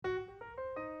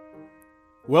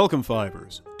Welcome,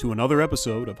 Fivers, to another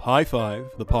episode of High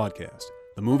Five, the podcast,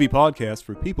 the movie podcast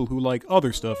for people who like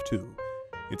other stuff too.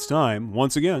 It's time,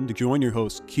 once again, to join your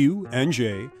hosts Q and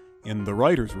J in the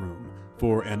writer's room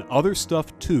for an Other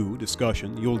Stuff Too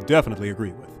discussion you'll definitely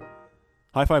agree with.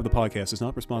 High Five, the podcast, is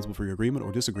not responsible for your agreement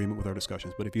or disagreement with our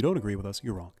discussions, but if you don't agree with us,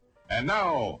 you're wrong. And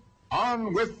now,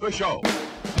 on with the show.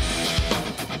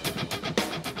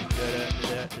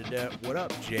 What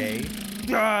up, Jay?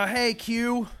 Hey,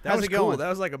 Q. That How's was it cool. going? That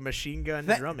was like a machine gun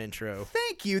drum intro.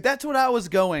 Thank you. That's what I was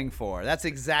going for. That's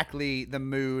exactly the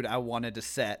mood I wanted to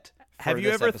set. Have you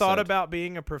ever thought about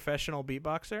being a professional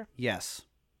beatboxer? Yes.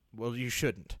 Well, you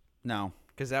shouldn't, No.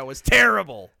 because that was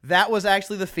terrible. That was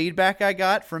actually the feedback I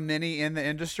got from many in the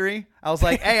industry. I was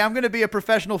like, hey, I'm going to be a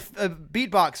professional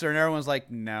beatboxer. And everyone's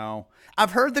like, no.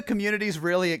 I've heard the community's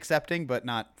really accepting, but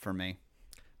not for me.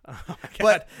 Oh my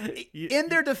But God. in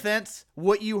their defense,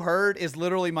 what you heard is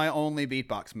literally my only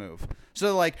beatbox move. So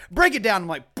they're like, break it down. I'm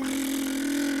like,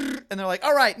 and they're like,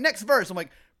 all right, next verse. I'm like,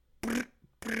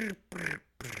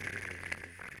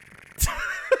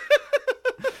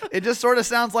 it just sort of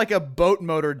sounds like a boat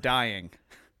motor dying.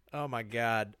 Oh my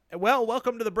God. Well,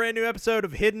 welcome to the brand new episode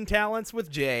of Hidden Talents with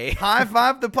Jay. High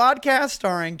Five, the podcast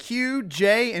starring Q,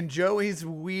 Jay, and Joey's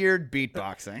weird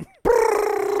beatboxing.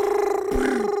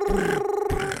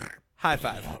 High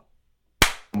five.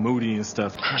 Moody and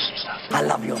stuff. I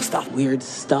love your stuff. Weird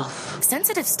stuff.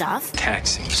 Sensitive stuff.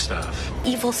 Taxing stuff.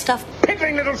 Evil stuff.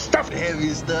 Piddling little stuff. Heavy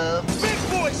stuff. Big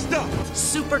boy stuff.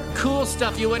 Super cool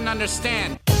stuff you wouldn't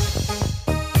understand.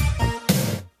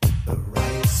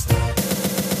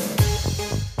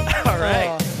 All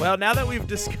right. Well, now that we've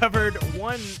discovered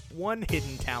one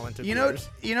hidden talent of yours.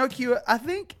 Q, I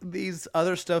think these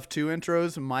other stuff too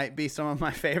intros might be some of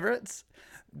my favorites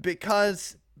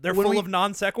because They're when full we- of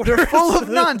non sequiturs. They're full of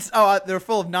nonsense. They're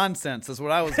full of nonsense is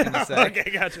what I was going to say.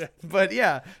 Okay, gotcha. But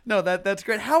yeah, no, that's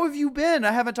great. How have you been?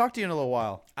 I haven't talked to you in a little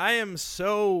while. I am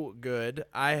so good.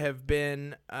 I have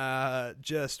been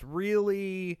just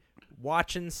really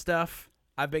watching stuff.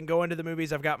 I've been going to the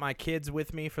movies. I've got my kids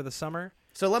with me for the summer.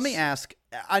 So let me ask,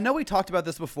 I know we talked about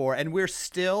this before, and we're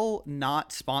still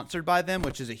not sponsored by them,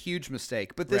 which is a huge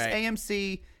mistake. But this Right.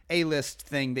 AMC A-list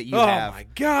thing that you Oh have, my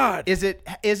God. is it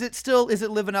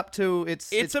living up to its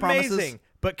promises? Amazing.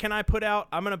 But can I put out,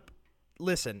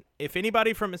 listen, if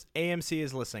anybody from AMC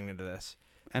is listening to this,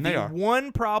 And they the are.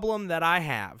 one problem that I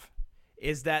have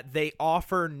is that they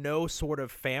offer no sort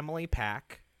of family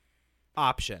pack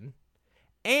option,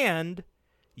 and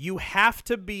you have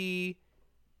to be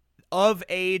of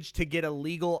age to get a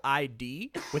legal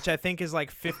ID, which I think is like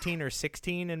 15 or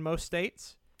 16 in most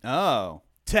states, Oh.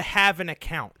 to have an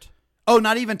account. Oh,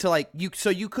 not even to like you. So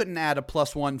you couldn't add a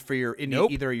 +1 for Nope.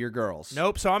 either of your girls.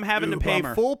 Nope. So I'm having Ooh, to pay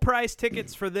bummer. full price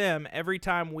tickets for them every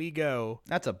time we go.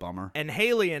 That's a bummer. And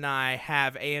Haley and I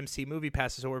have AMC movie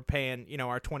passes, so we're paying,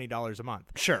 our $20 a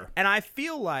month. Sure. And I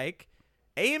feel like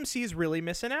AMC is really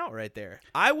missing out right there.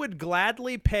 I would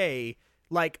gladly pay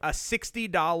like a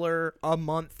 $60 a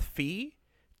month fee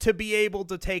to be able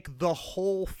to take the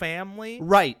whole family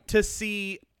Right. to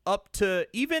see up to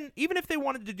even if they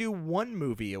wanted to do one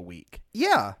movie a week.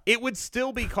 Yeah. It would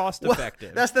still be cost Well,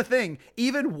 effective. that's the thing.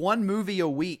 Even one movie a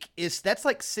week that's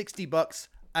like $60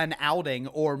 an outing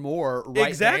or more right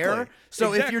Exactly. there. So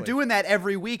if you're Exactly. doing that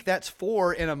every week, that's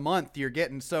 4 in a month you're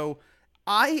getting. So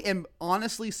I am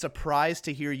honestly surprised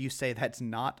to hear you say that's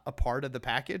not a part of the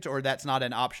package or that's not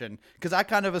an option, because I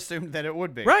kind of assumed that it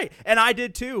would be. Right. And I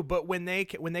did too, but when they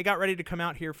got ready to come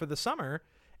out here for the summer,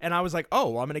 and I was like, "Oh,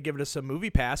 well, I'm going to give it a movie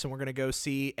pass and we're going to go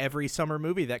see every summer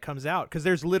movie that comes out, cuz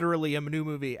there's literally a new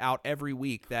movie out every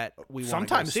week that we want to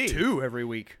Sometimes see." 2 every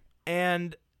week.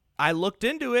 And I looked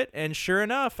into it, and sure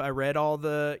enough, I read all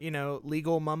the,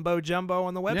 legal mumbo jumbo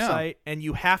on the website, and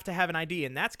you have to have an ID.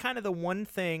 And that's kind of the one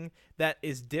thing that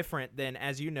is different than,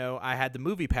 as you know, I had the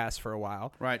movie pass for a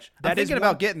while. Right. That I'm is thinking one-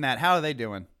 about getting that. How are they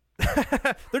doing?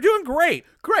 They're doing great.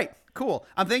 Great. Cool.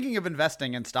 I'm thinking of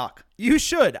investing in stock. You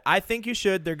should. I think you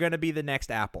should. They're going to be the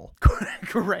next Apple.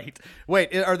 Great.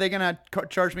 Wait, are they going to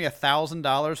charge me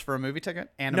 $1,000 for a movie ticket?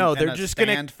 And No, and they're a just going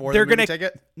stand to for they're the movie going to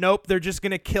ticket? Nope, they're just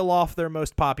going to kill off their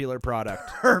most popular product.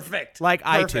 Perfect. Like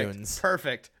Perfect. iTunes.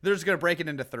 Perfect. They're just going to break it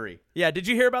into 3. Yeah, did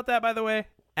you hear about that, by the way?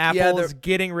 Apple they're- is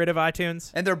getting rid of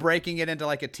iTunes. And they're breaking it into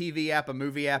like a TV app, a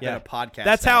movie app, and a podcast.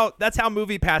 That's app. how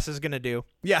Movie Pass is going to do.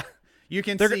 Yeah. You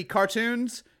can They're see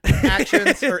cartoons,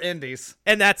 actions, or indies.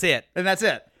 And that's it. And that's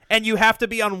it. And you have to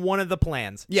be on one of the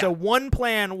plans. Yeah. So one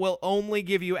plan will only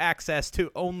give you access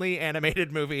to only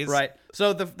animated movies. Right.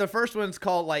 So the first one's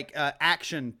called like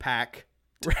Action Pack.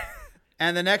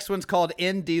 And the next one's called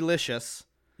In Delicious.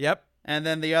 Yep. And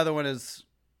then the other one is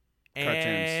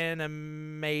cartoons. An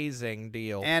amazing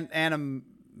deal. And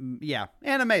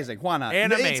amazing. Why not?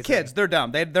 And It's amazing. kids. They're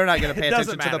dumb. They're not going to pay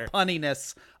Doesn't attention to matter. the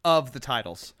punniness of the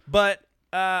titles. But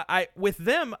with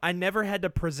them, I never had to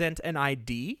present an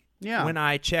ID when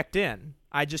I checked in.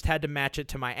 I just had to match it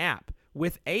to my app.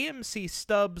 With AMC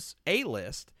Stubs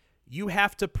A-List, you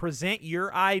have to present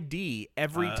your ID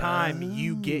every time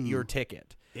you get your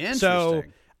ticket. Interesting. So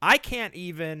I can't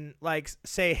even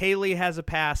say Haley has a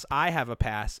pass, I have a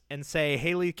pass, and say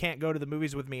Haley can't go to the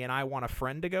movies with me and I want a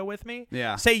friend to go with me.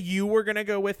 Yeah. Say you were going to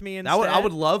go with me instead. I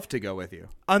would love to go with you.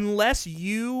 Unless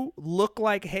you look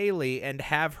like Haley and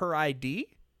have her ID,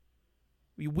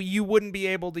 you wouldn't be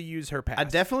able to use her pass. I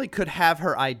definitely could have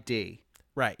her ID.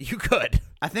 Right, you could.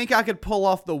 I think I could pull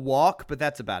off the walk, but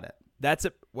that's about it. That's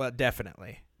it. Well,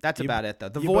 definitely. That's about it, though.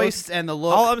 The you voice both- and the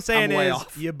look. All I'm saying way is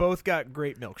off. you both got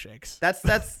great milkshakes.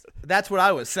 That's what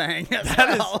I was saying.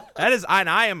 That is, and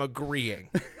I am agreeing.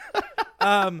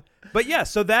 But yeah,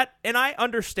 so that, and I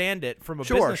understand it from a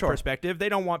business perspective. They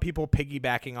don't want people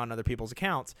piggybacking on other people's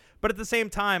accounts. But at the same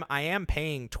time, I am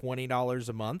paying $20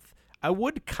 a month. I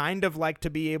would kind of like to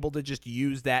be able to just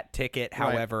use that ticket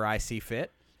however I see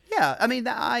fit. Yeah, I mean,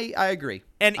 I agree.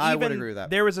 And I even would agree with that.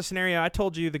 there was a scenario I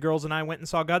told you the girls and I went and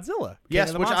saw Godzilla. King Yes,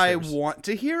 of the which Monsters. I want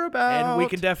to hear about. And we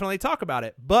can definitely talk about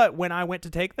it. But when I went to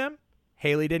take them,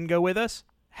 Haley didn't go with us.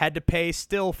 Had to pay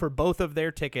still for both of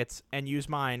their tickets and use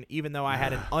mine, even though I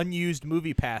had an unused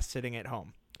movie pass sitting at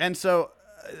home. And so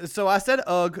I said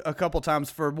ugh a couple times.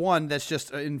 For one, that's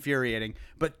just infuriating.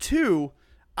 But two,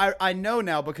 I know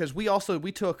now because we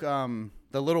took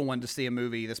the little one to see a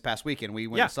movie this past weekend. We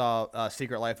went and saw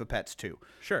Secret Life of Pets 2.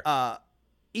 Sure.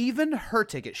 Even her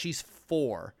ticket, she's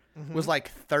 4, was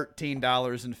like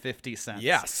 $13.50.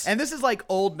 Yes. And this is like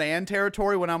old man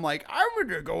territory when I'm like, I'm going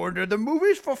to go into the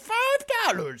movies for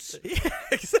 $5. Yeah,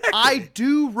 exactly. I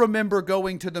do remember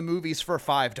going to the movies for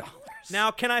 $5.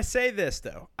 Now, can I say this,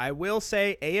 though? I will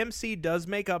say AMC does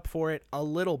make up for it a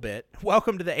little bit.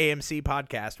 Welcome to the AMC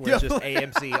podcast, where it's just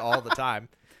AMC all the time.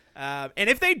 And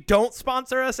if they don't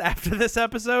sponsor us after this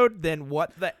episode, then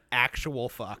what the actual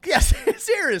fuck? Yes,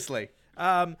 seriously.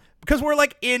 Because we're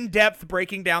like in depth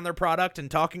breaking down their product and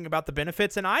talking about the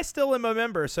benefits, and I still am a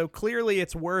member, so clearly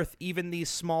it's worth even these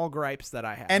small gripes that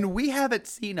I have. And we haven't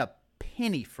seen a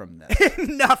penny from this.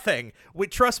 Nothing.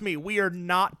 Trust me, we are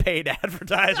not paid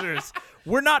advertisers.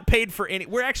 We're not paid for any.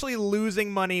 We're actually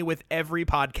losing money with every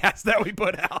podcast that we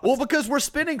put out. Well, because we're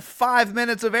spending 5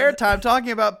 minutes of airtime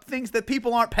talking about things that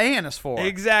people aren't paying us for.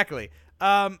 Exactly.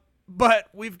 But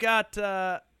we've got.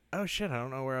 Oh shit! I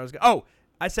don't know where I was going. Oh,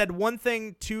 I said one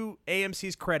thing to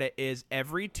AMC's credit is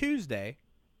every Tuesday,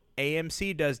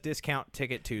 AMC does Discount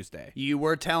Ticket Tuesday. You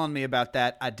were telling me about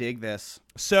that. I dig this.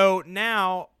 So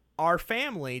now our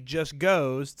family just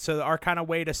goes. So our kind of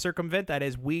way to circumvent that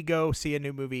is we go see a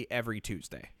new movie every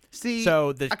Tuesday. See,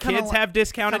 so the I kinda kids have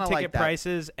discounted ticket like that.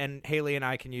 prices, and Haley and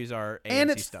I can use our AMC And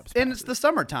it's Stubs and it's passes. the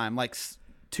summertime. Like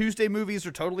Tuesday movies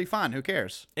are totally fine. Who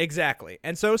cares? Exactly.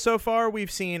 And so far we've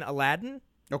seen Aladdin.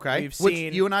 Okay, We've which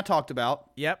seen- you and I talked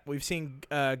about, Yep, we've seen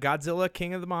Godzilla,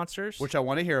 King of the Monsters. which I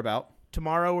want to hear about.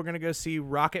 Tomorrow we're gonna go see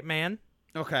Rocket Man.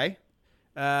 Okay,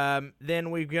 Then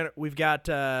we've got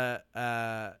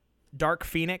Dark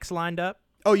Phoenix lined up.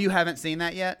 oh, you haven't seen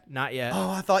that yet? Not yet. Oh,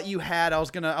 I thought you had. I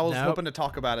was Nope. hoping to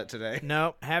talk about it today.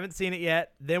 No, haven't seen it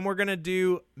yet. Then we're gonna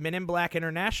do Men in Black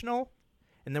International,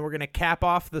 and then we're gonna cap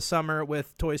off the summer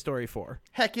with Toy Story 4.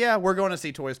 Heck yeah, we're going to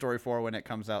see Toy Story 4 when it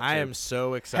comes out. I too. am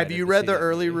so excited. Have you to read see the that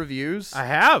early movie. reviews? I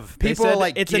have. They People said are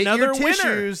like, it's get another your winner.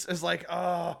 tissues. It's like,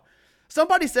 oh.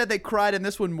 Somebody said they cried in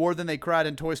this one more than they cried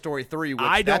in Toy Story 3, which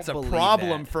I don't that's a believe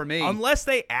problem that. for me. Unless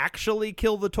they actually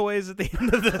kill the toys at the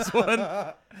end of this one,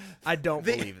 I don't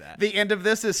believe that. The end of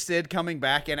this is Sid coming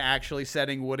back and actually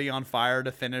setting Woody on fire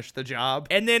to finish the job.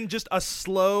 And then just a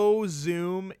slow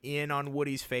zoom in on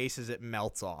Woody's face as it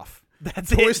melts off.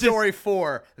 That's Toy it. Story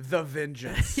 4, The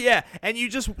Vengeance. Yeah, and you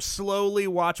just slowly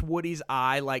watch Woody's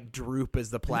eye like droop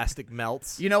as the plastic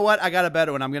melts. You know what? I got a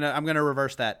better one. I'm gonna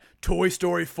reverse that. Toy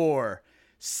Story 4,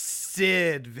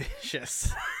 Sid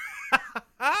Vicious.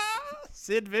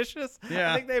 Sid Vicious?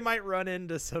 Yeah. I think they might run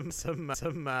into some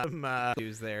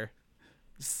issues there.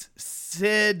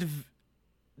 Sid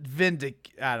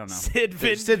I don't know. Sid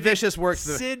Vicious works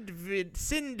the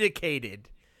syndicated.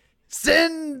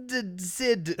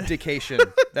 syndication.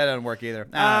 That doesn't work either.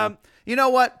 You know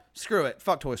what? Screw it.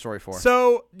 Fuck Toy Story 4.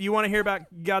 So, you want to hear about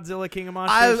Godzilla King of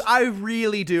Monsters? I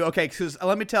really do. Okay, because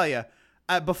let me tell you,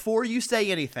 before you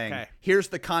say anything, Okay. here's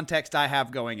the context I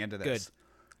have going into this.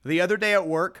 Good. The other day at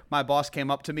work, my boss came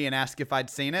up to me and asked if I'd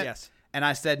seen it. Yes. And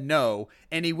I said no,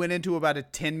 and he went into about a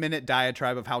 10-minute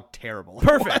diatribe of how terrible it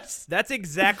Perfect. was. That's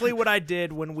exactly what I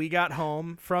did when we got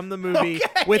home from the movie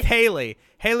with Haley.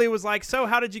 Haley was like, so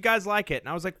how did you guys like it? And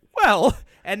I was like, well,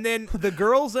 and then the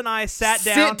girls and I sat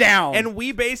down. Sit down. And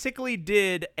we basically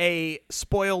did a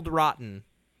Spoiled Rotten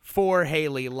for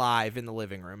Haley live in the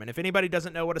living room. And if anybody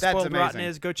doesn't know what a That's Spoiled Rotten amazing.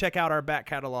 is, go check out our back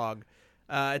catalog.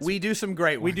 We do some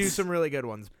great ones. We do some really good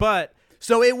ones. But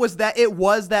So it was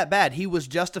that bad. He was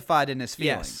justified in his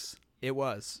feelings. yes, it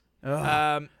was.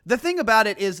 The thing about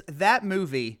it is that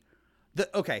movie,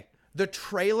 the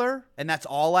trailer, and that's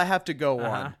all I have to go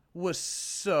on, was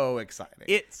so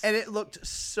exciting. And it looked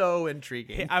so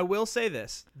intriguing. I will say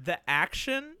this. The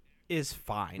action is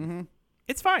fine.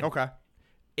 It's fine. Okay.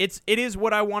 It is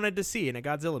what I wanted to see in a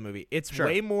Godzilla movie. It's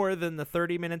way more than the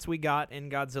 30 minutes we got in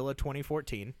Godzilla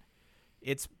 2014.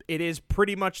 It is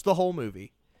pretty much the whole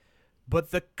movie.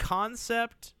 But the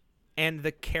concept and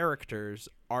the characters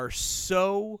are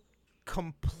so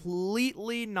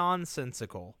completely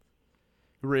nonsensical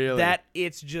Really? that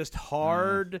it's just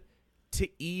hard to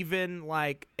even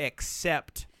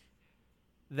accept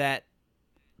that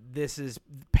this is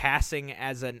passing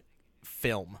as an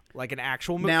film, like an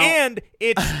actual movie. Now- And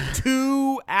it's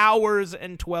 2 hours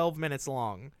and 12 minutes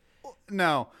long.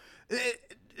 No.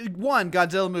 One,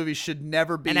 Godzilla movies should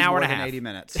never be An hour more and a than half. 80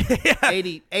 minutes.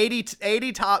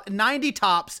 80 top, 90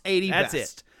 tops, 80 That's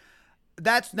best.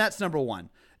 That's number one.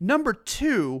 Number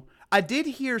two, I did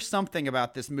hear something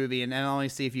about this movie, and let me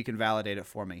see if you can validate it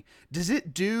for me. Does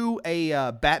it do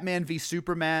a Batman v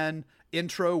Superman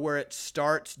intro where it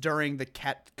starts during the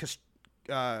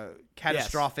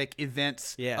catastrophic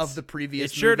events of the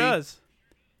previous It sure movie? does.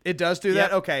 It does do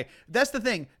that? Yep. Okay. That's the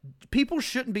thing. People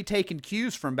shouldn't be taking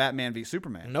cues from Batman v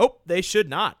Superman. Nope, they should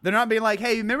not. They're not being like,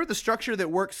 hey, remember the structure that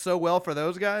works so well for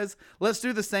those guys? Let's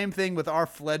do the same thing with our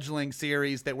fledgling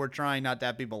series that we're trying not to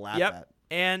have people laugh at.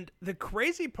 And the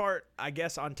crazy part, I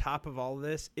guess, on top of all of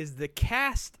this is the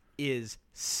cast is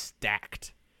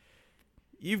stacked.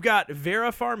 You've got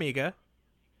Vera Farmiga.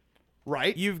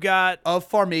 Right? You've got Of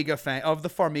the Farmiga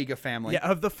family.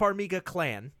 of the Farmiga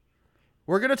clan.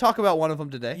 We're going to talk about one of them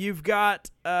today. You've got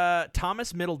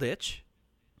Thomas Middleditch.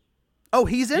 Oh,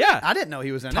 he's in Yeah. it? I didn't know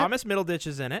he was in Thomas Middleditch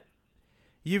is in it.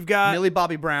 You've got Millie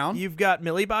Bobby Brown. You've got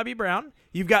Millie Bobby Brown.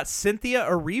 You've got Cynthia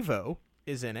Erivo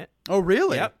is in it. Oh,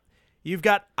 really? Yep. You've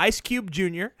got Ice Cube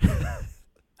Jr.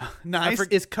 Nice.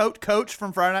 Is Coach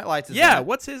from Friday Night Lights? Yeah, in it?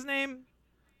 what's his name?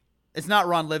 It's not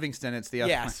Ron Livingston. It's the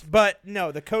other Yes, but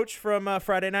no, the coach from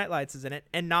Friday Night Lights is in it,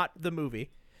 and not the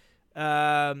movie.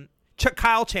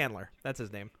 Kyle Chandler, that's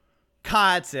his name.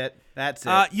 That's it.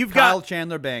 You've Kyle got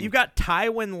Chandler Bing. You've got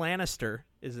Tywin Lannister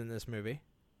is in this movie.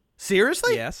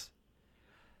 Seriously? Yes.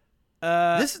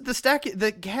 This is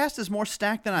the cast is more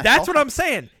stacked than I thought. That's what I'm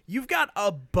saying. You've got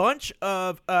a bunch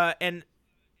of and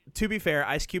to be fair,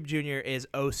 Ice Cube Jr. is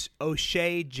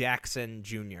O'Shea Jackson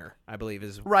Jr. I believe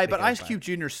is Right, but the Ice Cube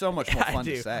Jr. is so much more I fun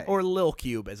do. to say. Or Lil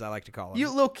Cube, as I like to call him. You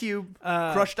little cube,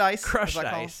 crushed ice. Crushed as I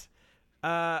call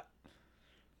ice.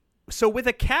 So with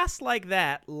a cast like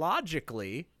that,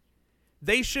 logically,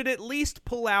 they should at least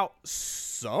pull out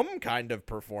some kind of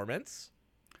performance.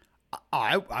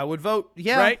 I would vote.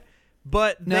 Yeah. Right?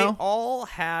 But No. they all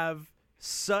have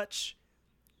such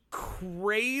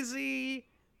crazy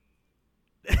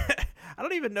I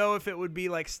don't even know if it would be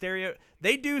like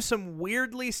they do some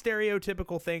weirdly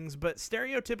stereotypical things, but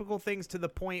stereotypical things to the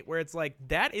point where it's like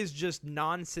that is just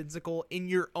nonsensical in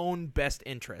your own best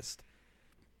interest.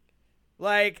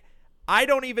 Like, I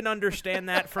don't even understand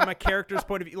that from a character's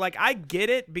point of view. Like, I get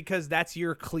it because that's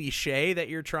your cliche that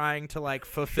you're trying to like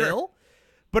fulfill. Sure.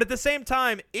 But at the same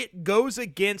time, it goes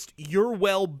against your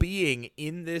well-being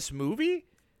in this movie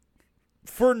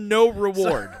for no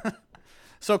reward.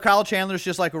 So Kyle Chandler's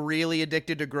just like really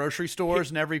addicted to grocery stores,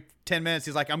 and every 10 minutes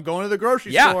he's like, I'm going to the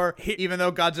grocery store, even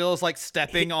though Godzilla's like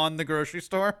stepping on the grocery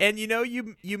store. And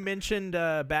you mentioned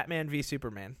Batman v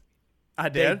Superman. I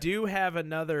did. They do have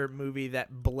another movie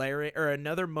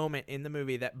another moment in the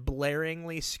movie that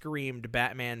blaringly screamed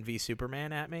Batman v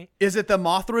Superman at me. Is it the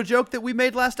Mothra joke that we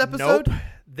made last episode? Nope.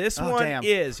 This one damn.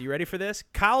 is, you ready for this?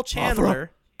 Kyle Chandler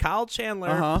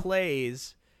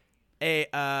plays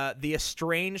the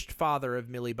estranged father of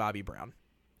Millie Bobby Brown.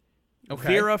 Okay.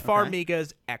 Vera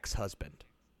Farmiga's ex-husband.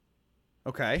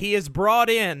 Okay. He is brought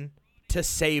in to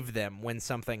save them when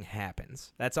something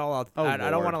happens. That's all I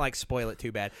don't Lord. want to like spoil it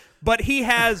too bad. But he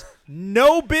has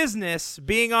no business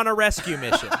being on a rescue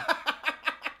mission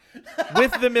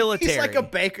with the military. He's like a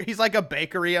baker. He's like a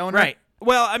bakery owner. Right.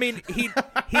 Well, I mean,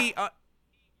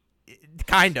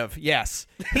 Kind of, yes.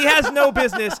 He has no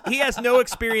business. He has no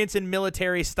experience in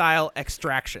military-style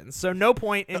extractions, so no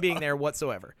point in being there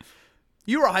whatsoever.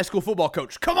 You were a high school football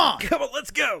coach. Come on. Come on,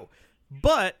 let's go.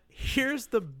 But here's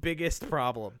the biggest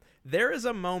problem. There is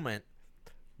a moment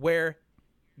where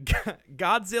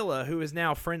Godzilla, who is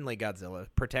now friendly Godzilla,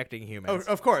 protecting humans,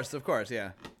 Of course,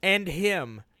 yeah. and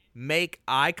him make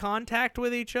eye contact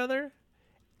with each other,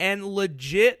 and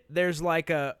legit there's like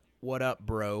a "what up,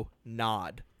 bro"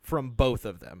 nod from both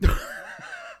of them.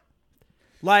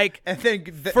 Like, And then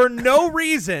for no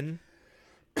reason,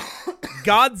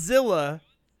 Godzilla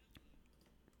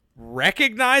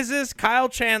recognizes Kyle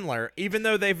Chandler, even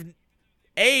though they've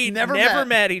A, never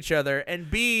met each other, and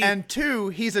B, and 2,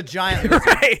 he's a giant lizard.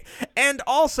 right, and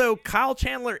also Kyle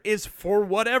Chandler is, for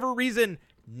whatever reason,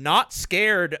 not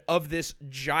scared of this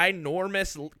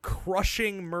ginormous,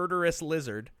 crushing, murderous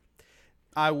lizard.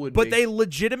 I would But be. they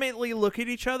legitimately look at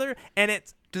each other, and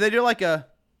it's Do they do like a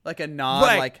nod,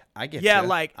 like I get yeah, you.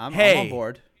 like, I'm hey, on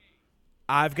board.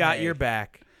 I've got Hey. your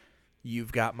back,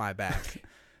 you've got my back.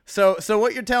 So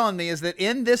what you're telling me is that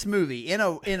in this movie, in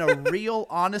a real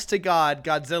honest to God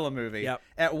Godzilla movie, Yep.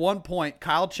 at one point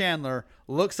Kyle Chandler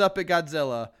looks up at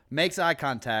Godzilla, makes eye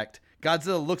contact.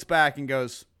 Godzilla looks back and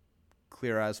goes,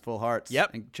 "Clear eyes, full hearts."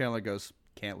 Yep. And Chandler goes,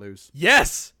 "Can't lose."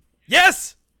 Yes,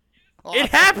 it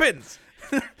happens.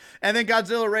 And then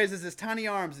Godzilla raises his tiny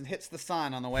arms and hits the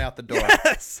sign on the way out the door.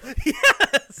 Yes.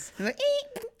 He's like,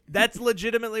 "Eek." That's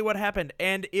legitimately what happened,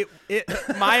 and it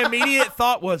my immediate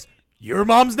thought was, your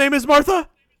mom's name is Martha?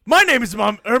 My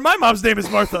mom's name is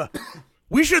Martha.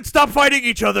 We should stop fighting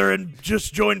each other and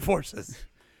just join forces.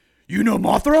 You know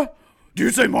Mothra? Do you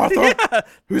say Martha? Yeah.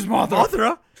 Who's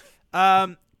Mothra?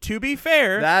 Mothra. To be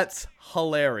fair, That's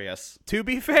hilarious.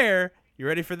 you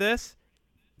ready for this?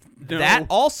 No. That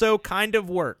also kind of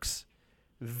works.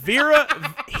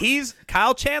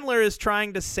 Kyle Chandler is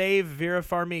trying to save Vera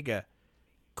Farmiga,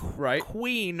 right?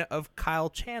 queen of Kyle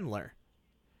Chandler.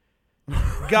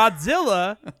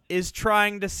 Godzilla is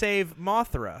trying to save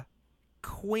Mothra,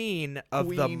 queen of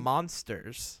the Queen.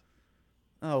 monsters.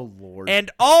 Oh Lord. And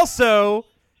also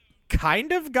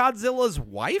kind of Godzilla's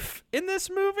wife in this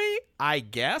movie, I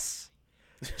guess.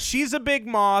 She's a big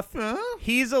moth.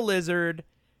 He's a lizard.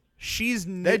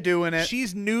 They're doing it.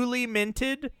 She's newly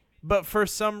minted, but for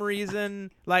some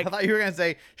reason, like, I thought you were gonna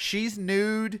say she's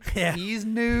nude. Yeah. He's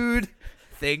nude.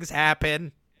 things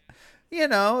happen. You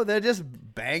know, they're just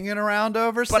banging around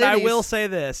over But I cities. will say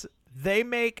this.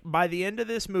 By the end of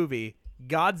this movie,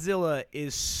 Godzilla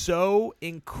is so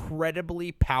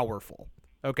incredibly powerful.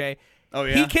 Okay? Oh,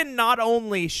 yeah? He can not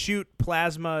only shoot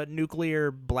plasma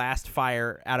nuclear blast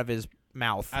fire out of his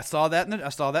mouth. I saw that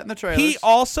in the trailers. He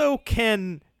also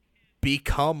can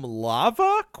become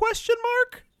lava? ?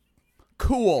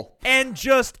 Cool. And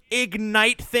just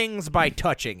ignite things by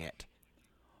touching it.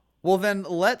 Well, then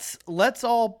let's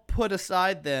all put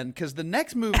aside then, because the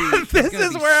next movie is going to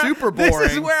be super boring.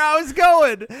 This is where I was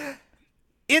going.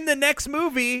 In the next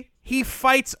movie, he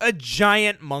fights a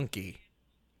giant monkey.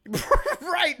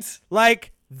 Right.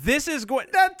 Like, this is going.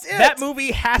 That's it. That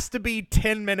movie has to be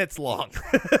 10 minutes long.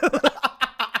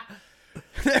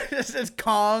 This is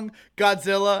Kong,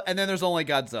 Godzilla, and then there's only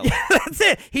Godzilla. That's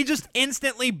it. He just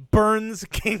instantly burns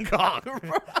King Kong.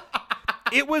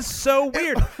 It was so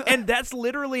weird. And that's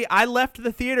literally, I left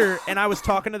the theater and I was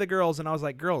talking to the girls and I was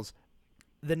like, girls,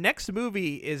 the next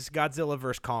movie is Godzilla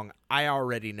vs. Kong. I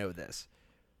already know this.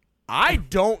 I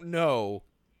don't know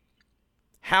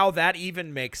how that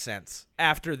even makes sense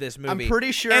after this movie. I'm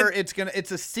pretty sure And-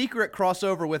 it's a secret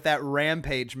crossover with that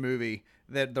Rampage movie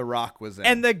that The Rock was in.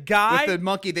 And the guy, with the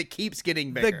monkey that keeps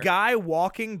getting bigger. the guy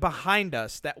walking behind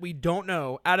us that we don't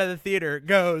know out of the theater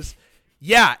goes,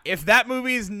 yeah, if that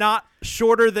movie is not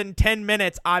shorter than 10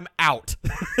 minutes, I'm out.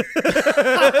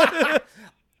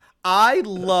 I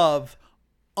love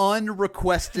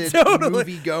unrequested Totally.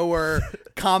 moviegoer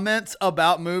comments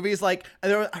about movies. Like,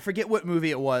 I forget what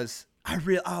movie it was.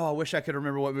 I wish I could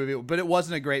remember what movie, but it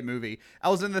wasn't a great movie. I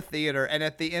was in the theater, and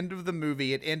at the end of the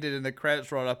movie, it ended and the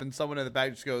credits rolled up, and someone in the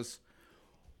back just goes,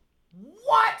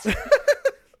 "What?"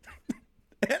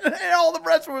 and all the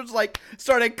rest was like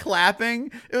started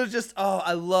clapping. It was just,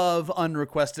 I love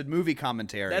unrequested movie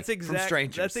commentary. from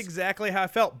strangers. That's exactly how I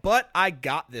felt. But I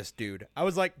got this, dude. I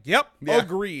was like, yep, Yeah.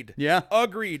 agreed. Yeah.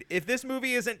 Agreed. If this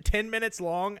movie isn't 10 minutes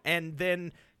long and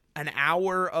then an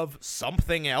hour of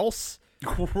something else,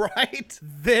 right.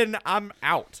 then I'm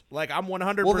out. Like, I'm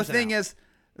 100% Well, the thing out. is,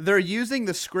 they're using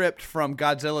the script from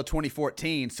Godzilla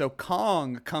 2014, so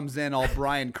Kong comes in all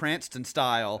Bryan Cranston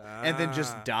style and then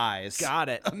just dies. Got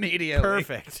it. Immediately.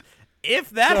 Perfect.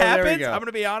 If that So there we happens, go. I'm going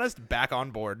to be honest, back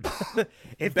on board.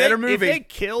 If Better If movie. they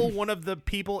kill one of the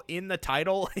people in the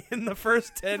title in the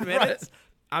first 10 minutes,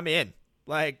 I'm in.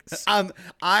 Like,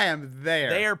 I am there.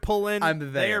 they are pulling. I'm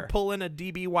They are there. pulling a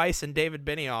DB Weiss and David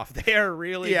Benioff. They are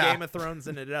really Yeah. Game of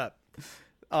Thronesing it up.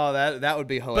 Oh, that would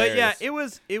be hilarious. But yeah,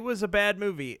 it was a bad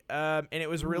movie, and it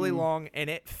was really long, and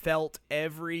it felt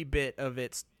every bit of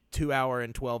its 2 hour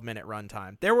and 12-minute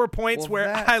runtime. There were points Well, where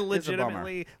that I is a bummer.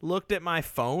 legitimately looked at my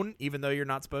phone, even though you're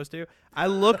not supposed to. I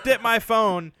looked at my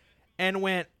phone and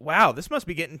went, "Wow, this must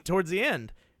be getting towards the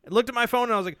end." I looked at my phone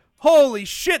and I was like, "Holy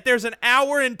shit! There's an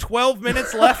hour and 12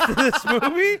 minutes left of this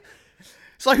movie."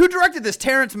 It's like, who directed this?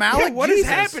 Terrence Malick? Yeah, what is Jesus.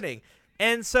 happening?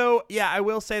 And so, yeah, I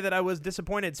will say that I was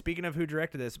disappointed. Speaking of who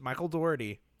directed this, Michael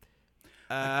Dougherty.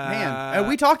 Man, and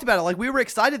we talked about it. Like, we were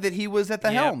excited that he was at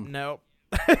the Yep, helm. Nope.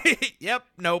 Yep.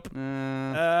 Nope.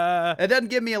 It doesn't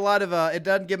give me a lot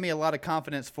of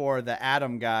confidence for the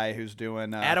Adam guy who's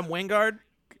doing Adam Wingard.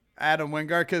 Adam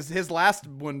Wingard, because his last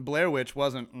one, Blair Witch,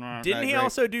 wasn't. Didn't he great.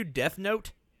 also do Death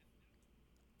Note?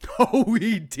 Oh,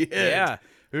 he did. Yeah.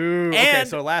 Ooh, okay, And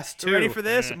so last two. Ready for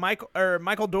this?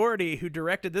 Michael Dougherty, who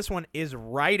directed this one, is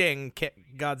writing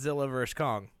Godzilla vs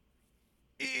Kong.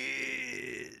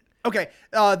 Okay,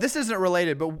 this isn't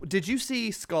related, but did you see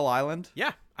Skull Island?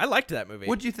 Yeah, I liked that movie.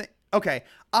 What'd you think? Okay,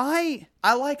 I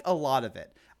like a lot of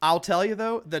it. I'll tell you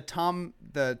though, Tom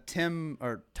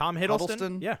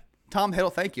Hiddleston? Yeah. Tom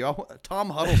Hiddle. Thank you. Tom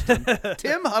Huddleston.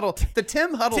 Tim Huddleston.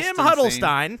 Tim scene.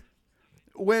 Huddlestein.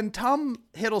 When Tom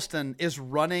Hiddleston is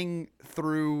running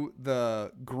through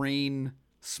the green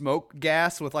smoke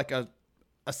gas with like a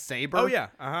saber. Oh, yeah.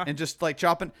 Uh-huh. And just like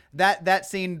chopping that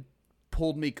scene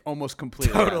pulled me almost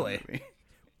completely out of the Totally. movie.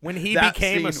 When he That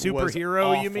became a scene was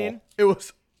superhero, you awful. mean? It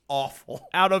was awful.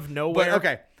 Out of nowhere. But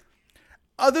okay.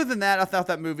 Other than that, I thought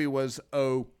that movie was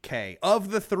okay. Of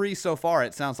the three so far,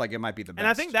 it sounds like it might be the best. And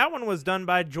I think that one was done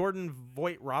by Jordan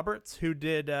Voight Roberts, who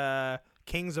did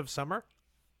Kings of Summer.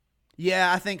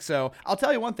 Yeah, I think so. I'll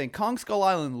tell you one thing. Kong Skull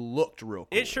Island looked real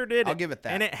cool. It sure did. I'll give it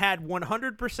that. And it had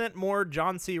 100% more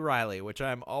John C. Reilly, which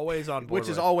I'm always on board Which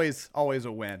is with. always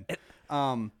a win.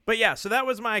 But yeah, so that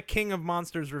was my King of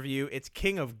Monsters review. It's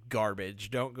King of Garbage.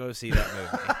 Don't go see that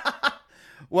movie.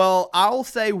 Well, I'll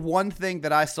say one thing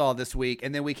that I saw this week,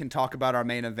 and then we can talk about our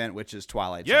main event, which is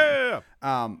Twilight Zone.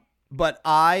 Yeah. But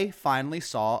I finally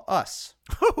saw Us.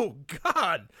 Oh,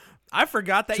 God. I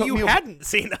forgot that Took you me a- hadn't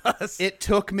seen Us. It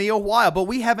took me a while, but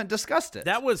we haven't discussed it.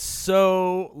 That was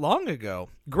so long ago.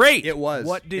 Great. It was.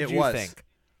 What did It you was. think?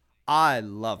 I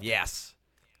loved it. Yes.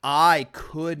 I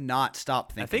could not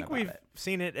stop thinking I think about we've it.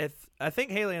 seen it I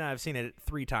think Haley and I have seen it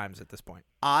 3 times at this point.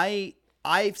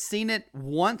 I've seen it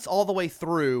once all the way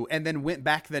through and then went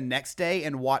back the next day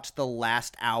and watched the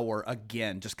last hour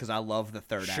again just because I love the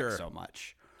third Sure. act so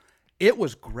much. It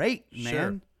was great,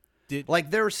 man. Sure.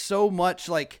 Like there's so much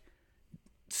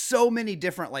so many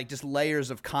different just layers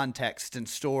of context and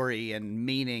story and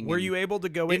meaning. Were and- you able to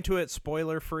go into it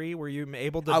spoiler free? Were you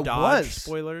able to I dodge was.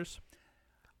 spoilers?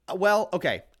 Well,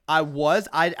 okay. I was.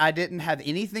 I didn't have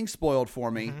anything spoiled for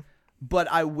me, but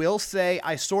I will say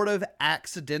I sort of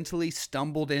accidentally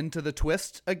stumbled into the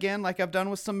twist again, like I've done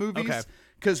with some movies. Okay.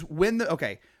 Because when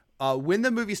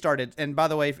the movie started, and by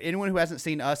the way, if anyone who hasn't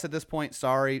seen Us at this point,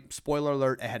 sorry, spoiler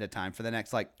alert ahead of time for the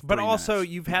next But 3 also,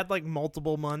 minutes. you've had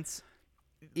multiple months.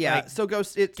 Yeah. like, So go.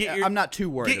 I'm not too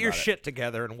worried. Get your about it. shit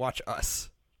together and watch Us.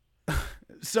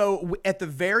 So at the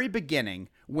very beginning,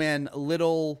 when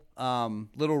little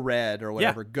Red or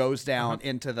whatever goes down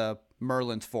into the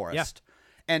Merlin's forest,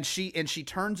 and she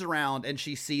turns around and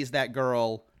she sees that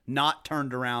girl not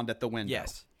turned around at the window.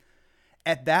 Yes.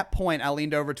 At that point, I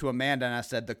leaned over to Amanda and I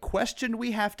said, "The question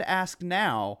we have to ask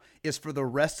now is for the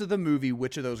rest of the movie,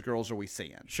 which of those girls are we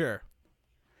seeing?" Sure.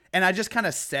 And I just kind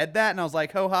of said that, and I was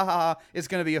like, "Oh, ha ha ha! It's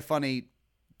gonna be a funny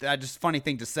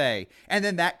thing to say." And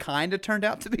then that kind of turned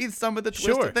out to be some of the twist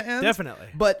Sure, at the end. definitely.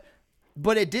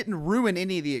 But it didn't ruin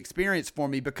any of the experience for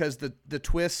me because the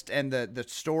twist and the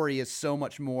story is so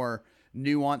much more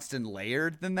nuanced and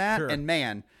layered than that. Sure. And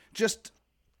man, just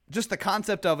the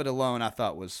concept of it alone, I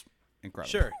thought was incredible.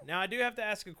 Sure. Now, I do have to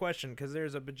ask a question because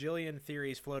there's a bajillion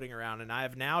theories floating around, and I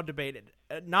have now debated,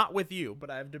 not with you, but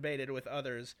I've debated with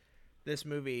others, this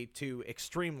movie to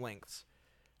extreme lengths.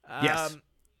 Yes.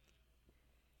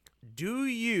 Do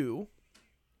you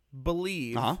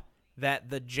believe Uh-huh. that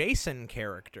the Jason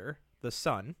character, the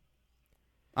son,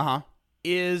 Uh-huh.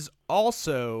 is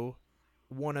also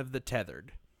one of the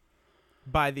tethered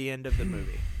by the end of the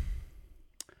movie?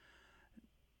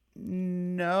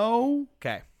 No.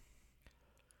 Okay.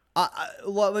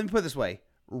 Let me put it this way.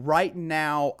 Right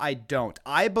now, I don't.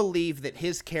 I believe that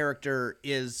his character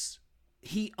is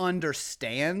he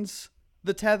understands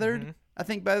the tethered, I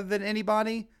think, better than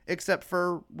anybody, except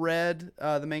for Red,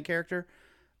 the main character.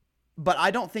 But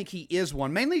I don't think he is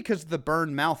one, mainly because of the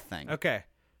burned mouth thing. Okay.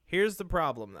 Here's the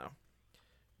problem, though.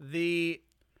 The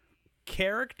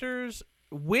characters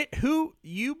who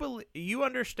you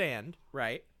understand,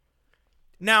 right?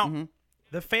 Now,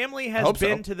 the family has hope so.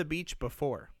 been to the beach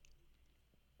before.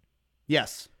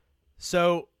 Yes.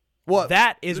 So Well,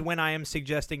 that is when I am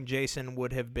suggesting Jason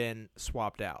would have been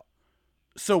swapped out.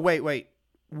 So wait.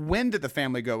 When did the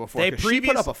family go before? They 'Cause she put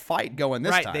previous- up a fight going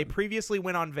this Right, time. they previously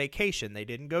went on vacation. They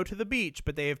didn't go to the beach,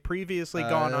 but they have previously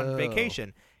gone on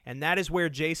vacation. And that is where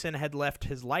Jason had left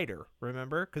his lighter,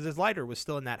 remember? Because his lighter was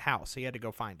still in that house. He had to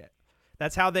go find it.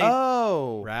 That's how they...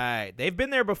 Oh. Right. They've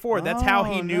been there before. That's how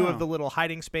he knew no. of the little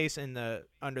hiding space under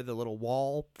the little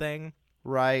wall thing.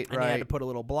 Right, And he had to put a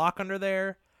little block under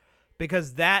there.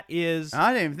 Because that is...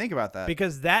 I didn't even think about that.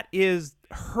 Because that is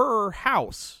her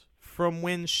house from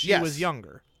when she Yes. was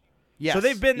younger. Yes. So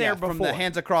they've been there From before. the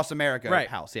Hands Across America Right.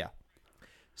 house, yeah.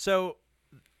 So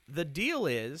the deal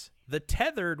is the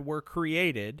tethered were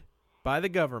created by the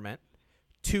government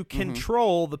to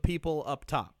control the people up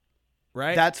top,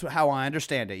 right? That's how I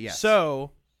understand it, yes.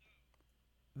 So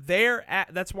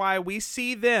that's why we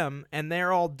see them and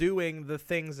they're all doing the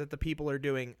things that the people are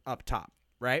doing up top,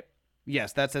 right?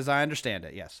 Yes, that's as I understand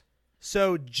it, yes.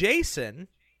 So Jason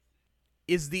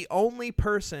is the only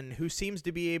person who seems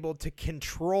to be able to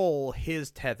control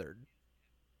his tethered.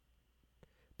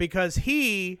 Because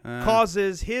he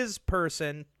causes his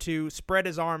person to spread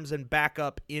his arms and back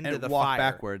up into And the walk fire.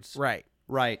 backwards. Right.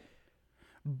 Right.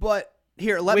 But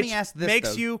here, let Which me ask this makes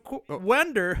though. you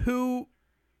wonder who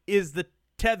is the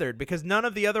tethered, because none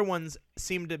of the other ones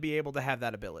seem to be able to have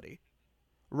that ability.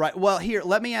 Right. Well, here,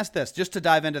 let me ask this, just to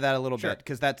dive into that a little Sure. bit,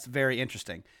 because that's very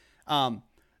interesting.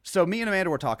 So me and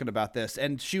Amanda were talking about this,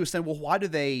 and she was saying, well, why do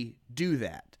they do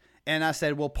that? And I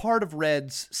said, well, part of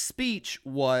Red's speech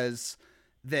was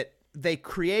that they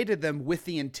created them with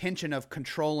the intention of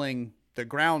controlling the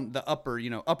ground, the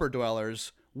upper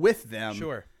dwellers with them.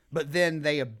 Sure. But then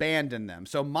they abandoned them.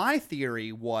 So my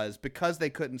theory was because they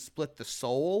couldn't split the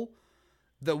soul,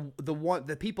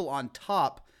 the people on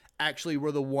top actually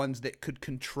were the ones that could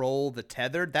control the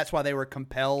tethered. That's why they were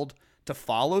compelled to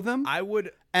follow them.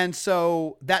 And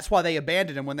so that's why they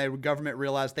abandoned him when the government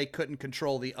realized they couldn't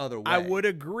control the other way. I would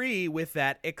agree with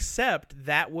that, except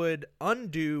that would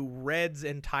undo Red's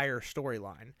entire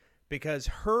storyline, because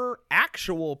her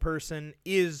actual person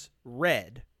is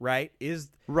Red, right?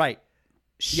 Right.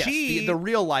 She Yes, the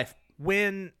real life.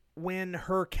 when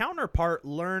her counterpart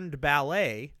learned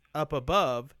ballet up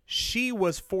above, she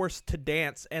was forced to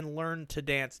dance and learn to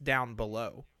dance down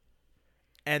below.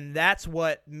 And that's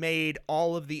what made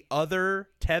all of the other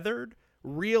tethered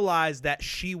realize that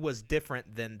she was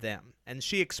different than them. And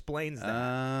she explains that.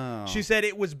 Oh. She said,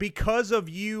 it was because of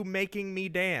you making me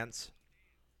dance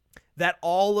that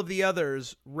all of the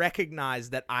others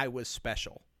recognized that I was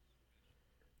special.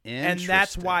 And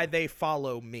that's why they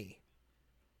follow me.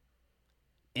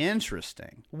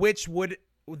 Interesting. Which would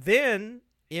then,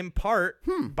 in part,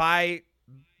 by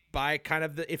kind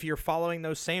of if you're following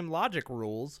those same logic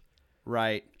rules,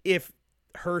 Right. if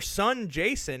her son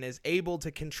Jason is able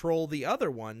to control the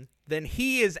other one, then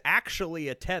he is actually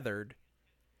a tethered,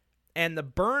 and the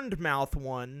burned mouth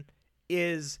one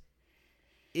is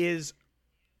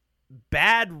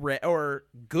bad Red or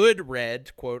good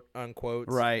Red, quote unquote,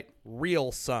 Right.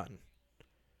 real son.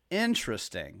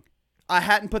 Interesting. I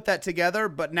hadn't put that together,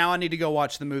 but now I need to go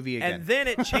watch the movie again. And then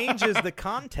it changes the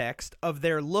context of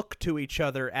their look to each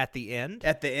other at the end.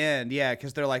 At the end, yeah,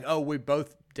 because they're like, oh, we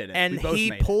both did it. And we both he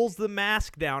made it. pulls the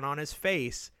mask down on his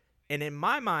face, and in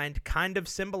my mind, kind of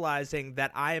symbolizing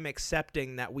that I am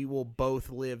accepting that we will both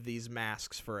live these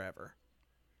masks forever.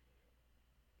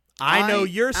 I know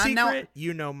your secret, now-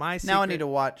 you know my secret. Now I need to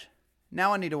watch.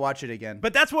 Now I need to watch it again.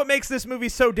 But that's what makes this movie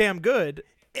so damn good.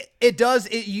 It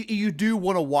does. You do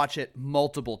want to watch it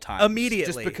multiple times. Immediately.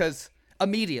 Just because.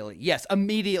 Immediately. Yes.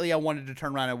 Immediately I wanted to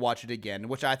turn around and watch it again,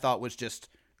 which I thought was just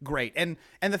great. And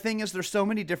the thing is, there's so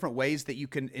many different ways that you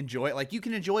can enjoy it. Like, you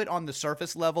can enjoy it on the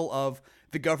surface level of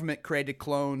the government created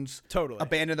clones. Totally.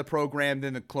 Abandoned the program,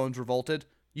 then the clones revolted.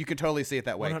 You can totally see it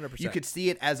that way. 100%. You could see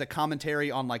it as a commentary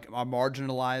on, like, a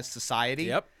marginalized society.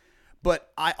 Yep.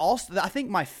 But I think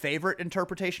my favorite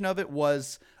interpretation of it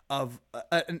was of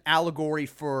an allegory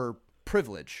for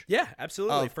privilege. Yeah,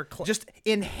 absolutely. Of just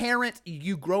inherent,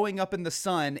 you growing up in the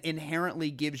sun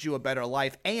inherently gives you a better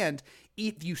life. And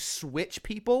if you switch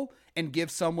people and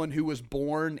give someone who was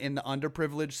born in the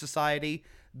underprivileged society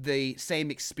the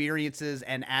same experiences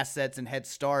and assets and head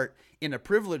start in a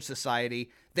privileged society,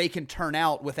 they can turn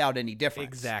out without any difference.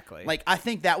 Exactly. Like, I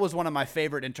think that was one of my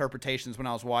favorite interpretations when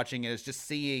I was watching it, is just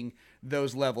seeing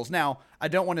those levels. Now, I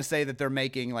don't want to say that they're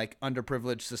making like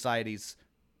underprivileged societies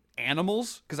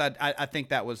animals, because I think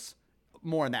that was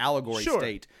more in the allegory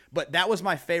state. But that was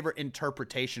my favorite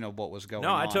interpretation of what was going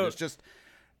on. It's just,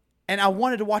 and I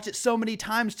wanted to watch it so many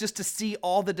times just to see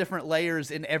all the different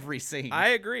layers in every scene. I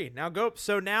agree. Now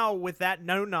with that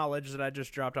no knowledge that I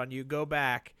just dropped on you, go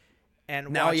back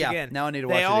and watch again. Now I need to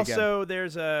watch it again.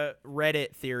 There's a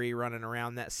Reddit theory running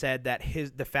around that said that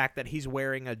the fact that he's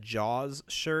wearing a Jaws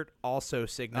shirt also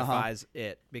signifies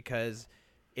it, because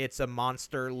it's a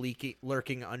monster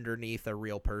lurking underneath a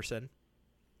real person.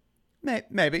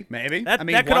 Maybe.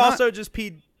 That could also just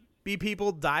be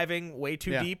people diving way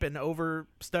too deep and over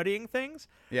studying things.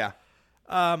 Yeah.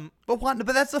 But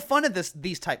that's the fun of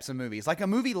these types of movies. Like, a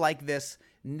movie like this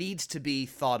needs to be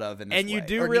thought of in this way. And you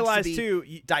do realize too,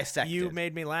 dissected. You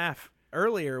made me laugh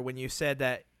earlier when you said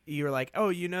that you were like, "Oh,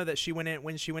 you know that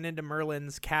when she went into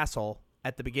Merlin's castle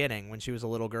at the beginning when she was a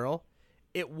little girl,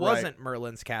 it wasn't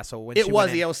Merlin's castle when it she was.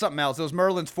 went in. It was something else. It was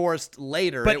Merlin's forest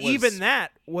later. But even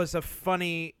that was a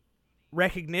funny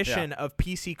recognition of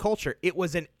PC culture. It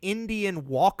was an Indian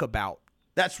walkabout.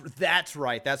 That's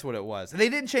right. That's what it was. They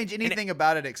didn't change anything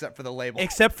about it except for the label.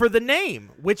 Except for the name,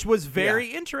 which was very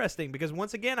interesting, because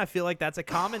once again, I feel like that's a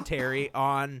commentary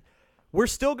on, we're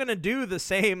still going to do the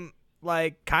same,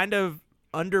 like, kind of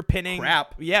underpinning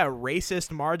crap. Yeah,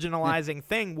 racist, marginalizing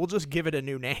thing. We'll just give it a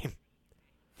new name.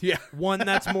 Yeah. One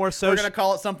that's more We're going to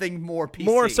call it something more PC.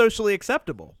 More socially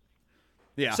acceptable.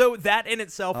 Yeah. So that in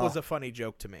itself was a funny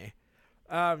joke to me.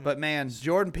 But man,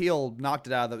 Jordan Peele knocked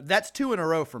it out of that's 2 in a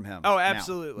row from him. Oh,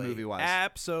 absolutely. Movie-wise.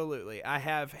 Absolutely. I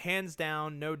have hands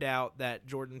down no doubt that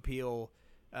Jordan Peele,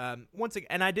 once again,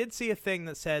 and I did see a thing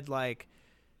that said, like,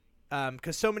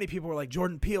 because so many people were like,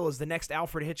 Jordan Peele is the next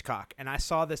Alfred Hitchcock. And I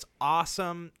saw this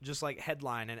awesome, just like,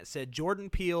 headline, and it said, Jordan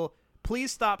Peele,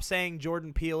 please stop saying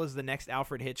Jordan Peele is the next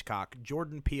Alfred Hitchcock.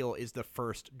 Jordan Peele is the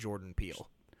first Jordan Peele.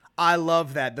 I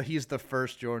love that he's the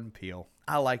first Jordan Peele.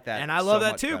 I like that. And I love so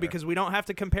that much too, better. because we don't have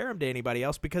to compare him to anybody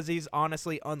else, because he's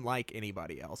honestly unlike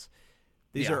anybody else.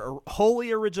 These are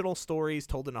wholly original stories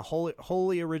told in a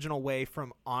wholly original way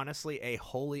from honestly a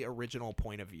wholly original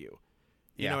point of view.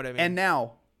 You know what I mean? And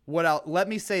now, let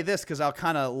me say this, because I'll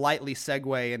kind of lightly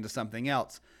segue into something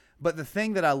else. But the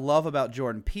thing that I love about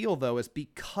Jordan Peele, though, is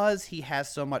because he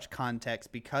has so much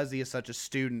context, because he is such a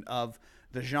student of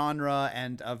the genre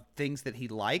and of things that he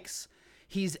likes,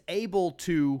 he's able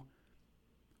to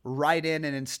write in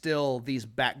and instill these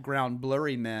background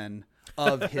blurry men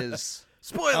of his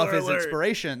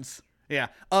inspirations. Yeah,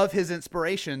 of his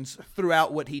inspirations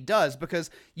throughout what he does, because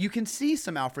you can see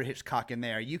some Alfred Hitchcock in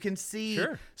there. You can see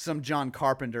some John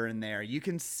Carpenter in there. You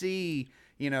can see,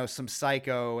 some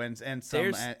Psycho and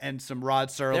some Rod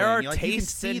Serling. There are tastes. You can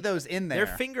see those in there.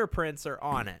 Their fingerprints are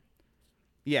on it.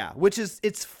 Yeah,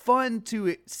 it's fun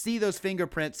to see those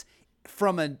fingerprints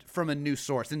from a new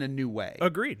source in a new way.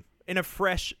 Agreed.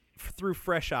 Through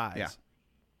fresh eyes. Yeah.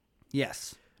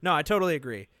 Yes. No, I totally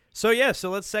agree. So let's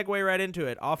segue right into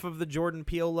it. Off of the Jordan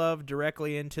Peele love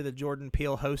directly into the Jordan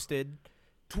Peele hosted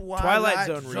Twilight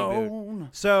Zone reboot.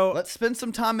 So let's spend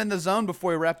some time in the zone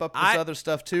before we wrap up this other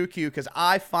stuff too, Q, because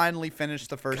I finally finished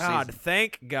the first season.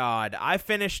 Thank God. I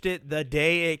finished it the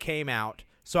day it came out.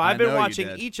 So I've been watching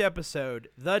each episode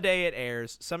the day it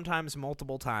airs, sometimes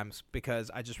multiple times,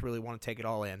 because I just really want to take it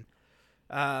all in.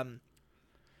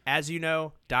 As you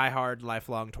know, diehard,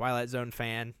 lifelong Twilight Zone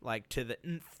fan, like to the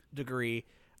nth degree.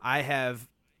 I have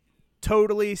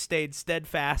totally stayed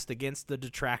steadfast against the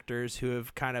detractors who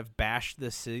have kind of bashed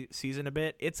this season a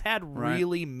bit. It's had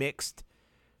really mixed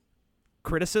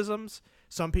criticisms.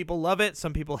 Some people love it,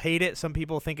 some people hate it, some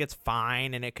people think it's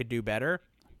fine and it could do better.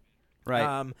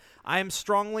 Right. I am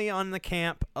strongly on the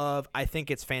camp of I think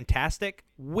it's fantastic,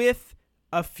 with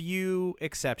a few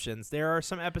exceptions. There are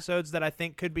some episodes that I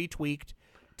think could be tweaked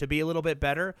to be a little bit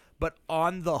better, but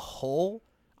on the whole,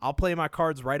 I'll play my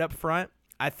cards right up front.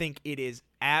 I think it is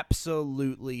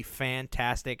absolutely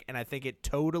fantastic, and I think it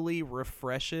totally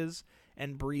refreshes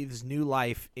and breathes new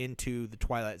life into the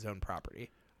Twilight Zone property.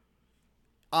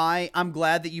 I'm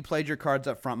glad that you played your cards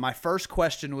up front. My first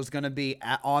question was going to be,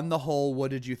 on the whole, what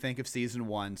did you think of season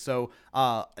 1? So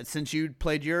since you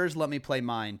played yours, let me play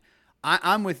mine.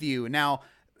 I'm with you. Now,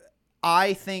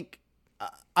 I think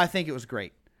it was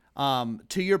great. To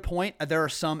your point, there are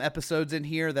some episodes in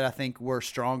here that I think were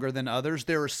stronger than others.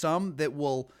 There are some that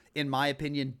will, in my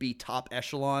opinion, be top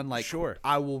echelon. Like, Sure.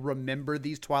 I will remember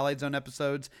these Twilight Zone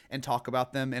episodes and talk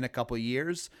about them in a couple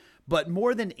years. But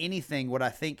more than anything, what I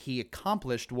think he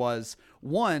accomplished was,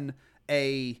 one,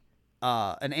 an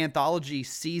anthology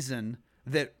season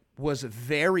that was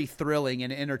very thrilling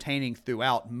and entertaining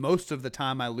throughout. Most of the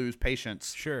time I lose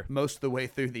patience. Sure. Most of the way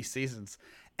through these seasons.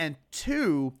 And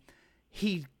two,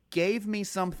 he gave me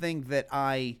something that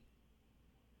I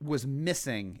was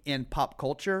missing in pop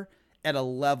culture at a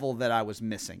level that I was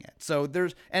missing it. So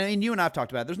and I mean, you and I've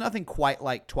talked about it, there's nothing quite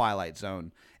like Twilight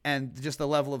Zone, and just the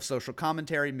level of social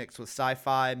commentary mixed with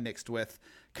sci-fi, mixed with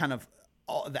kind of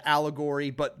the allegory,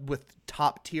 but with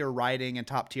top tier writing and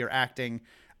top tier acting.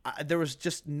 There was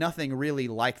just nothing really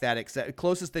like that, except the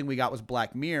closest thing we got was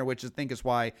Black Mirror, which I think is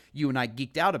why you and I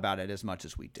geeked out about it as much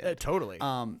as we did. Totally.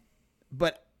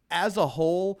 But as a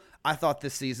whole, I thought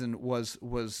this season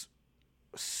was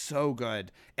so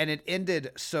good, and it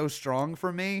ended so strong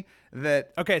for me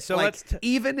that So like, let's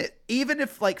even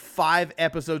if like 5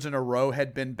 episodes in a row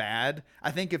had been bad, I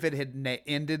think if it had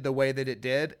ended the way that it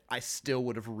did, I still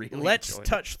would have really let's enjoyed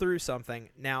touch through something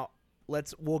now.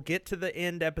 We'll get to the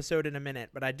end episode in a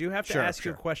minute, but I do have to ask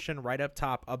you a question right up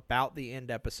top about the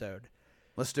end episode.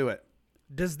 Let's do it.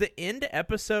 Does the end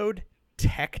episode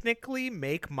technically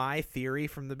make my theory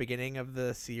from the beginning of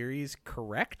the series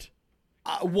correct?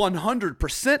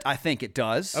 100%, I think it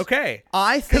does. Okay.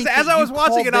 I think because as that I was you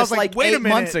watching called it, I was this, like, wait a 8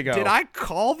 minute, months ago. did I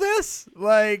call this?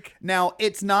 Like, Now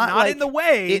it's not not like in the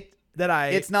way that I.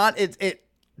 It's not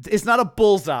a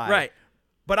bullseye, right,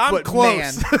 but I'm But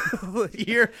close.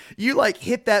 man, you like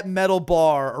hit that metal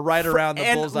bar right around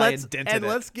the bullseye and dented it.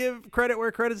 Let's give credit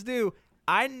where credit's due.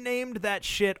 I named that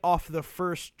shit off the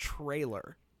first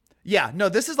trailer. Yeah, no,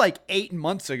 this is like 8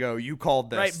 months ago. You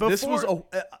called this. Right, this was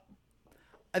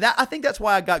I think that's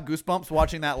why I got goosebumps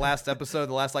watching that last episode,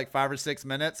 the last like 5 or 6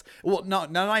 minutes. Well, no,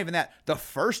 not even that. The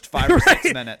first 5 or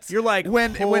 6 minutes. You're like,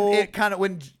 when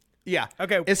yeah.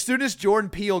 Okay. As soon as Jordan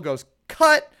Peele goes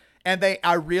cut, and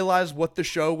I realized what the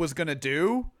show was gonna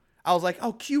do, I was like,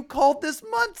 oh, Q called this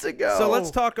months ago. So let's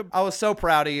talk. I was so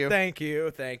proud of you. Thank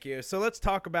you. So let's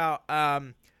talk about.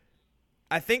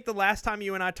 I think the last time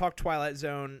you and I talked Twilight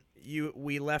Zone,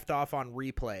 we left off on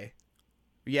replay.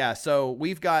 Yeah, so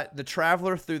we've got The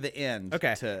Traveler through the end.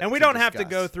 Okay, and and we don't have to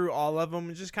go through all of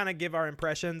them. Just kind of give our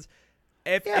impressions.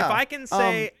 If I can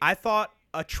say, I thought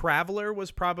A Traveler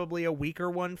was probably a weaker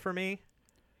one for me.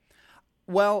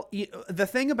 Well, the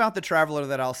thing about The Traveler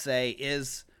that I'll say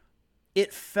is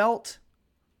it felt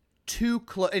too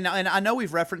close. And I know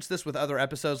we've referenced this with other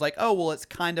episodes, like, oh, well, it's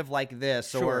kind of like this.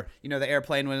 Sure. Or, the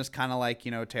airplane one is kind of like,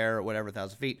 Terror or whatever,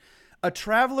 1,000 Feet. A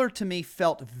Traveler to me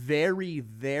felt very,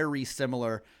 very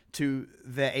similar to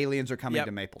The Aliens Are Coming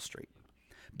to Maple Street.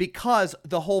 Because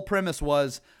the whole premise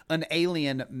was an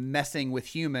alien messing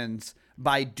with humans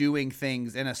by doing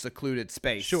things in a secluded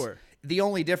space. Sure. The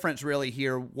only difference really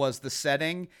here was the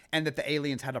setting, and that the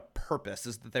aliens had a purpose,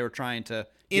 is that they were trying to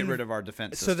get rid of our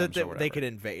defense so systems that they could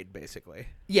invade, basically.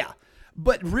 Yeah.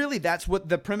 But really, that's what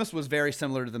the premise was, very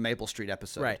similar to the Maple Street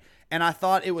episode. Right. And I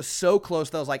thought it was so close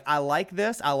that I was like, I like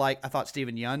this. I thought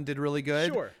Stephen Yeun did really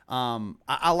good. Sure.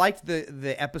 I liked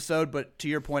the episode, but to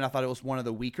your point, I thought it was one of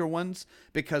the weaker ones,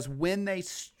 because when they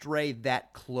strayed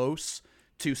that close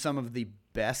to some of the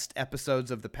best episodes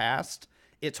of the past,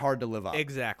 it's hard to live up.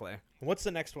 Exactly. What's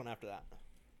the next one after that?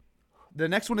 The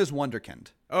next one is Wonderkind.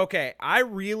 Okay, I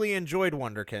really enjoyed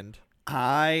Wonderkind.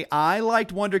 I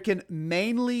liked Wonderkind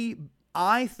mainly.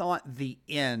 I thought the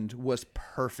end was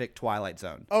perfect Twilight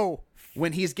Zone. Oh,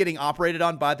 when he's getting operated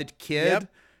on by the kid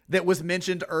that was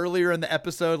mentioned earlier in the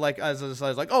episode, like as I was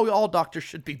like, oh, all doctors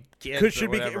should be kids.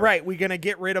 Right. We're gonna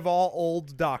get rid of all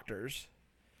old doctors.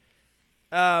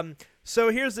 So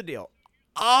here's the deal.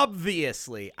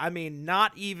 Obviously, I mean,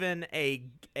 not even a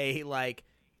like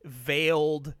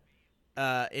veiled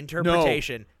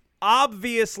interpretation. No.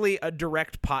 Obviously, a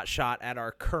direct pot shot at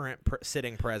our current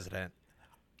sitting president.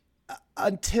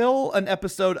 Until an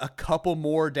episode a couple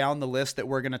more down the list that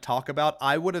we're going to talk about,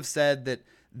 I would have said that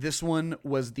this one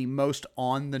was the most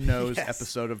on-the-nose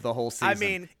episode of the whole season. I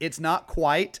mean, it's not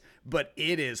quite, but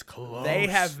it is close. They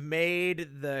have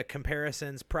made the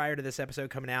comparisons prior to this episode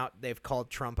coming out. They've called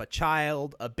Trump a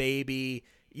child, a baby.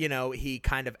 He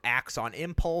kind of acts on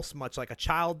impulse, much like a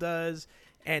child does.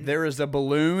 And there is a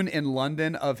balloon in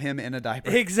London of him in a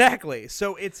diaper. Exactly.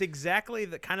 So it's exactly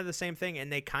the same thing,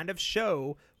 and they kind of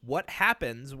show what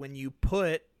happens when you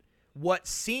put what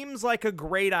seems like a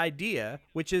great idea,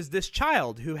 which is this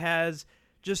child who has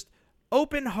just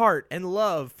open heart and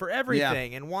love for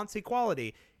everything and wants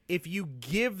equality, if you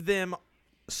give them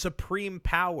supreme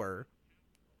power,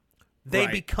 they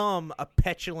Right. become a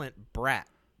petulant brat,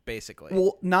 basically.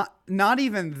 Well, not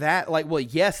even that. Like, well,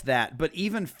 yes, that, but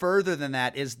even further than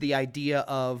that is the idea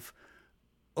of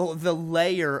the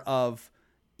layer of,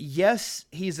 yes,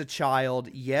 he's a child.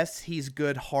 Yes, he's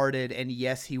good-hearted, and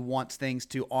yes, he wants things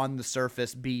to, on the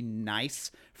surface, be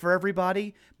nice for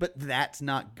everybody. But that's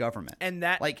not government, And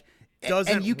that like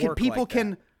doesn't And you can work people like can.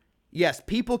 that. Yes,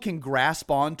 people can grasp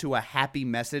onto a happy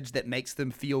message that makes them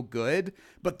feel good,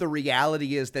 but the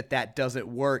reality is that doesn't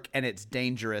work, and it's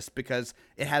dangerous because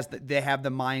they have the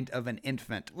mind of an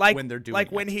infant when they're doing like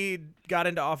it. when he got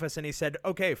into office and he said,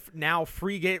 "Okay, now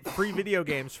free video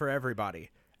games for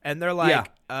everybody," and they're like,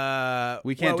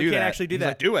 We can't do we can't that." actually do He's that.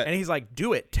 like, "Do it." And he's like,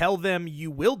 "Do it. Tell them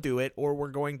you will do it, or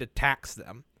we're going to tax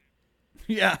them."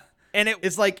 Yeah, And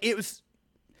it's like it was.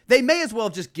 They may as well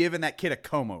have just given that kid a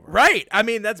comb over. Right. I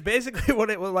mean, that's basically what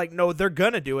it was like. No, they're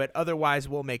going to do it. Otherwise,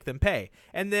 we'll make them pay.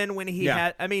 And then when he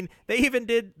had, I mean, they even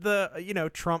did the,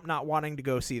 Trump not wanting to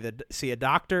go see a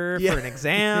doctor for an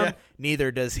exam. Yeah.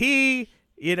 Neither does he,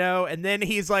 and then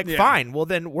he's like, fine, well,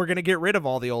 then we're going to get rid of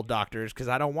all the old doctors because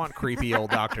I don't want creepy old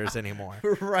doctors anymore.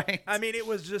 Right. I mean, it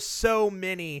was just so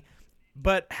many.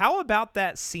 But how about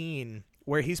that scene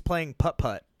where he's playing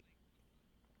putt-putt?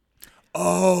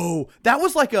 Oh, that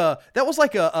was like a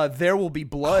There Will Be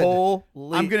Blood.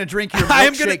 Holy- I'm gonna drink your I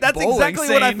am milkshake. That's bowling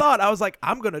exactly what I scene. thought. I was like,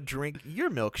 I'm going to drink your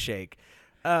milkshake.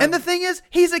 And the thing is,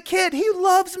 he's a kid. He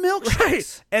loves milkshakes.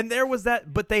 Right. And there was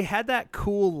that, but they had that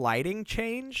cool lighting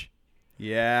change,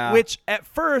 Yeah. which at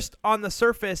first on the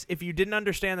surface, if you didn't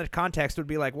understand the context, would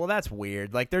be like, well, that's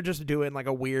weird. Like they're just doing like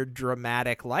a weird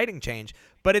dramatic lighting change.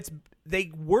 But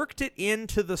they worked it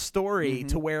into the story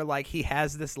to where like he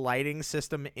has this lighting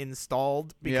system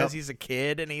installed because he's a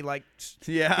kid and he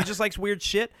he just likes weird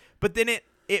shit. But then it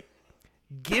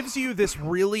gives you this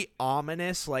really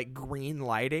ominous like green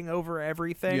lighting over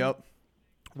everything. Yep.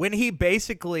 When he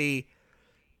basically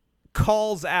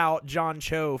calls out John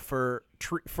Cho for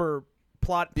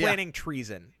planning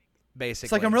treason, basically.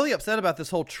 It's like, I'm really upset about this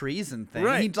whole treason thing.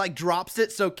 Right. He like drops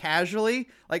it so casually,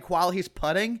 like while he's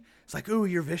putting. It's like, ooh,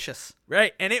 you're vicious.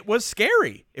 right, and it was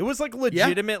scary. It was like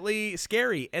legitimately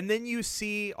scary. And then you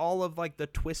see all of like the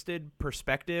twisted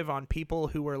perspective on people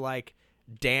who were like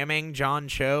damning John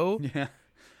Cho. Yeah.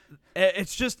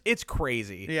 It's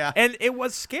crazy. Yeah. And it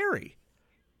was scary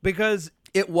because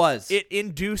It was. it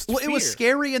induced Well, fear. it was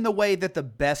scary in the way that the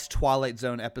best Twilight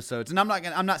Zone episodes, and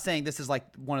I'm not saying this is like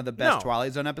one of the best No.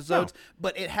 Twilight Zone episodes,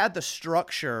 but it had the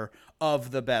structure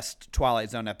of the best Twilight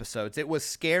Zone episodes. It was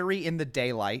scary in the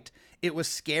daylight. It was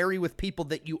scary with people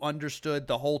that you understood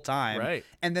the whole time. Right.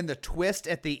 And then the twist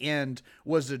at the end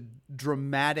was a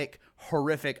dramatic,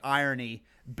 horrific irony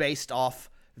based off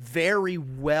very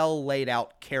well laid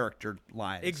out character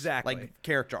lines. Exactly. Like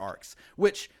character arcs,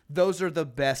 which those are the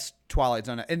best Twilight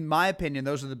Zone. In my opinion,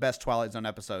 those are the best Twilight Zone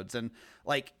episodes. And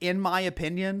like, in my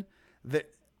opinion, that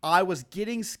I was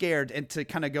getting scared, and to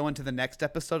kind of go into the next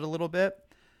episode a little bit,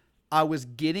 I was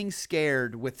getting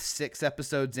scared with 6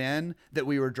 episodes in that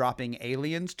we were dropping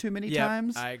aliens too many Yep,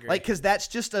 times. I agree. Like, because that's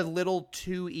just a little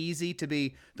too easy to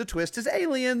be, the twist is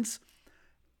aliens.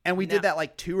 And we did that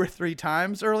like 2 or 3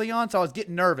 times early on, so I was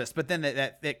getting nervous, but then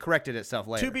it corrected itself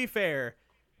later. To be fair,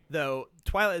 though,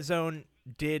 Twilight Zone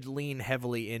did lean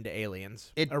heavily into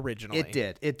aliens originally. It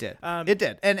did. It did.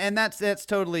 And that's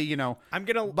totally,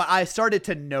 but I started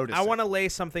to notice I want to lay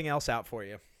something else out for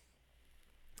you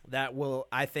that will,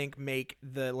 I think, make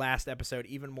the last episode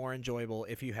even more enjoyable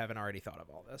if you haven't already thought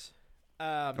of all this.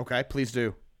 Okay, please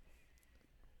do.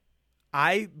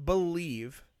 I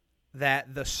believe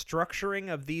that the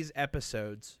structuring of these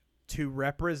episodes to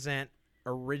represent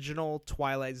original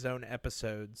Twilight Zone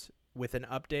episodes with an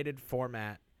updated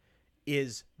format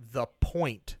is the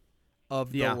point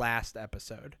of the last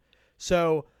episode.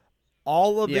 So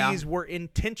all of these were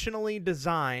intentionally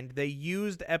designed. They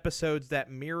used episodes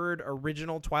that mirrored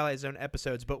original Twilight Zone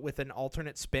episodes, but with an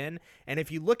alternate spin. And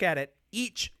if you look at it,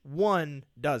 each one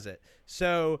does it.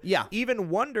 So even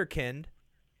Wonderkind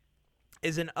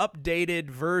is an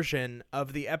updated version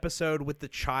of the episode with the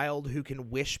child who can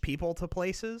wish people to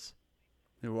places.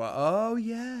 Oh,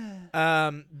 yeah.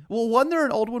 Well, wasn't there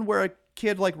an old one where a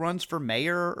kid like runs for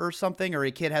mayor or something, or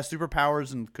a kid has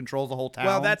superpowers and controls the whole town?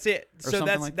 Well, that's it. So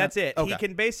that's it. Okay. He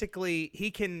can basically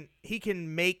he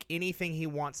can make anything he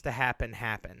wants to happen.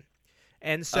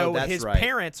 And so his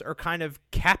parents are kind of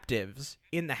captives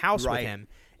in the house with him.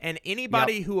 And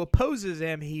anybody who opposes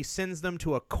him, he sends them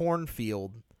to a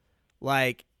cornfield,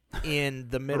 like in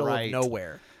the middle of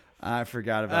nowhere. I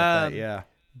forgot about that, yeah.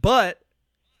 But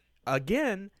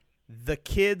again, the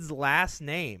kid's last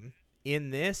name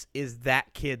in this is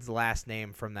that kid's last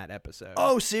name from that episode.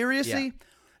 Oh, seriously? Yeah.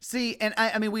 See, and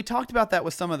I mean, we talked about that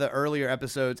with some of the earlier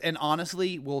episodes, and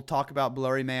honestly, we'll talk about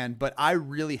Blurry Man, but I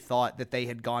really thought that they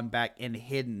had gone back and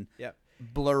hidden Yep.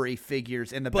 blurry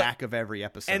figures in the back of every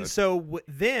episode. And so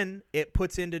then it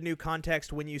puts into new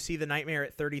context when you see the nightmare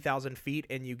at 30,000 feet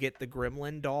and you get the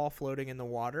gremlin doll floating in the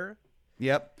water.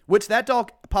 Yep. Which that doll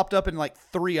popped up in like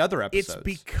 3 other episodes. It's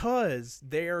because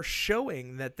they're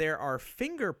showing that there are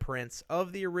fingerprints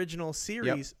of the original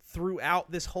series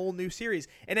throughout this whole new series.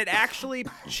 And it actually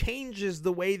changes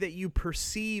the way that you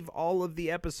perceive all of the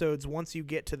episodes once you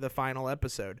get to the final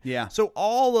episode. Yeah. So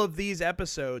all of these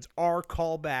episodes are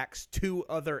callbacks to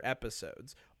other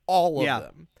episodes. All of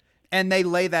them. And they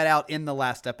lay that out in the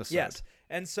last episode. Yes.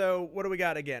 And so what do we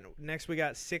got again? Next we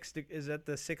got is that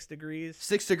the 6 degrees?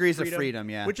 6 Degrees of Freedom,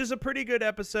 yeah. Which is a pretty good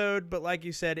episode, but like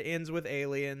you said, ends with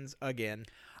aliens again.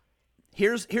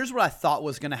 Here's what I thought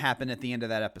was going to happen at the end of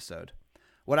that episode.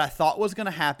 What I thought was going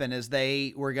to happen is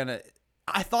I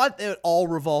thought it all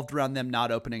revolved around them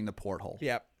not opening the porthole.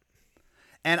 Yep.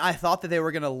 And I thought that they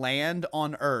were going to land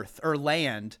on Earth,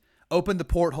 open the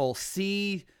porthole,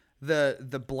 see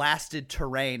the blasted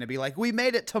terrain and be like, we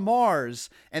made it to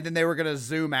Mars. And then they were going to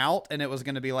zoom out and it was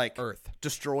going to be like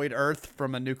destroyed Earth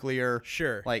from a nuclear.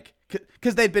 Sure. Like,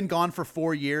 because they'd been gone for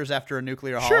 4 years after a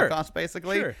nuclear holocaust,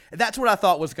 basically. Sure. That's what I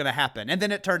thought was going to happen. And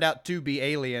then it turned out to be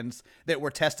aliens that were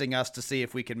testing us to see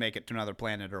if we could make it to another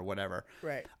planet or whatever.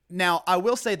 Right. Now, I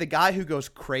will say the guy who goes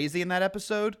crazy in that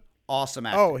episode, awesome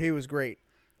acting. Oh, he was great.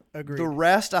 Agreed. The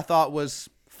rest I thought was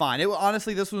fine.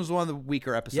 Honestly, this was one of the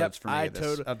weaker episodes for me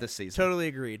of this season. Totally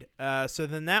agreed. So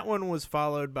then that one was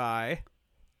followed by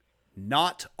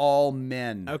Not All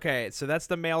Men. Okay, so that's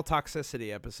the male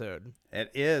toxicity episode.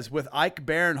 It is with Ike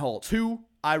Barinholtz, who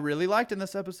I really liked in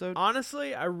this episode.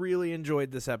 Honestly, I really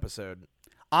enjoyed this episode.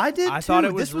 I did too. I thought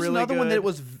it was this was really another one that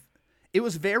good. it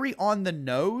was very on the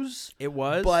nose. It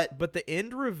was, but the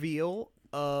end reveal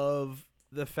of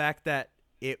the fact that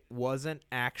it wasn't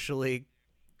actually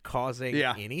causing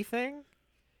anything.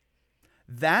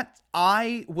 That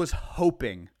I was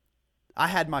hoping, I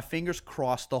had my fingers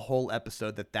crossed the whole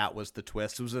episode that was the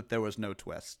twist. It was that there was no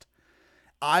twist.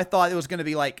 I thought it was going to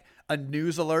be like a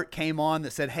news alert came on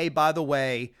that said, hey, by the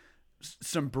way,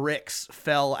 some bricks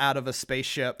fell out of a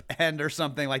spaceship or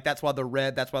something like that's why they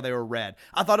were red.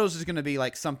 I thought it was just going to be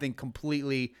like something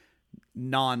completely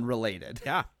non-related.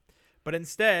 Yeah. But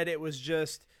instead it was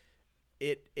just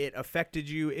it affected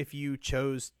you if you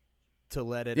chose to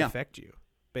let it affect you,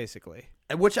 basically.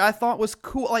 Which I thought was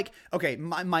cool. Like, okay,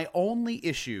 my only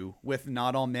issue with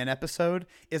Not All Men episode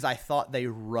is I thought they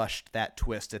rushed that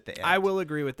twist at the end. I will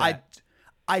agree with that.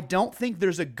 I don't think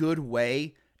there's a good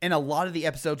way, and a lot of the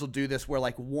episodes will do this where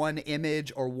like one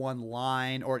image or one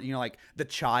line or, like the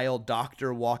child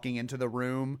doctor walking into the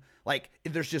room, like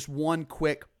there's just one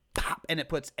quick pop and it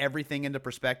puts everything into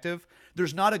perspective.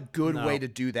 There's not a good way to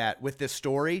do that with this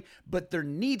story, but there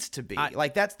needs to be.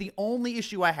 Like that's the only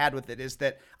issue I had with it is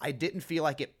that I didn't feel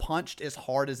like it punched as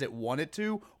hard as it wanted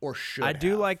to or should I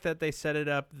do have. like that they set it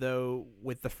up though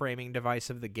with the framing device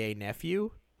of the gay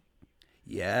nephew.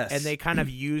 Yes. And they kind of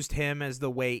used him as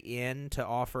the way in to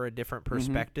offer a different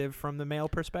perspective from the male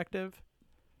perspective.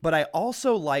 But I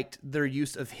also liked their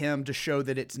use of him to show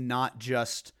that it's not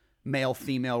just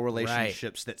male-female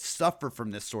relationships that suffer from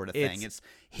this sort of thing. It's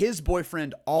his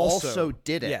boyfriend also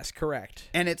did it. Yes, correct.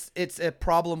 And it's a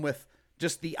problem with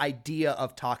just the idea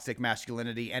of toxic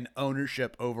masculinity and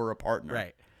ownership over a partner.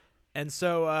 Right. And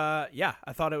so, I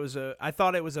thought it was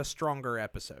a stronger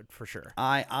episode for sure.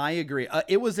 I agree.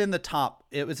 It was in the top.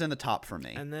 It was in the top for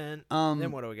me. And then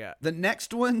what do we got? The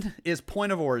next one is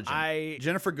Point of Origin.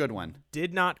 Ginnifer Goodwin.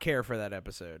 Did not care for that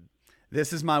episode.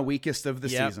 This is my weakest of the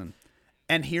season.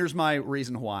 And here's my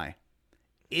reason why.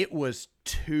 It was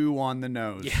too on the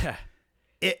nose. Yeah.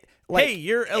 Hey,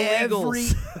 you're illegal.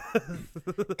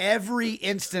 Every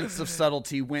instance of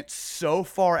subtlety went so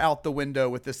far out the window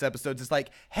with this episode. It's like,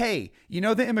 hey, you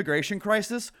know the immigration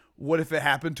crisis? What if it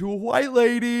happened to a white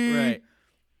lady? Right.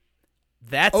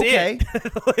 That's okay.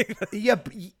 it. Yeah,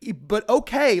 but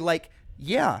okay, like,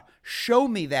 yeah, show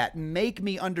me that. Make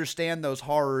me understand those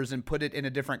horrors and put it in a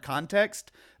different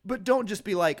context. But don't just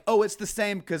be like, oh, it's the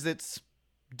same because it's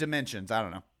dimensions. I don't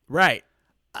know. Right.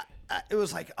 It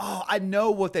was like, oh, I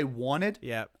know what they wanted.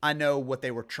 Yeah. I know what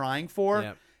they were trying for.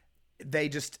 Yep. They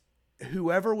just,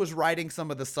 whoever was writing some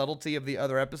of the subtlety of the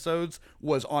other episodes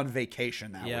was on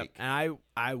vacation that week. And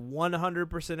I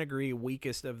 100% agree,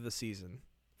 weakest of the season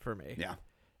for me. Yeah.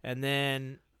 And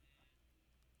then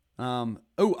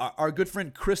our good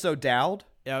friend Chris O'Dowd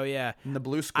oh yeah, in the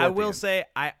Blue Scorpion. I will say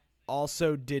I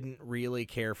also didn't really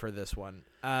care for this one.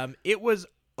 It was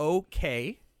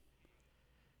okay.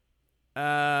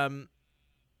 I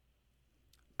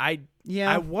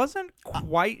wasn't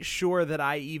quite sure that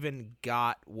I even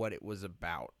got what it was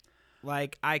about.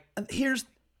 Like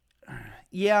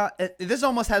this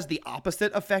almost has the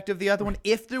opposite effect of the other one.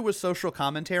 If there was social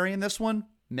commentary in this one,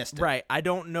 missed it. Right. I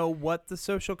don't know what the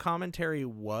social commentary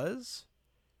was.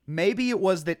 Maybe it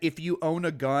was that if you own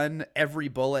a gun, every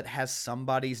bullet has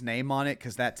somebody's name on it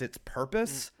because that's its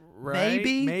purpose. Right,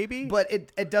 maybe. But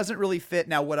it doesn't really fit.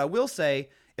 Now, what I will say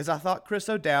is I thought Chris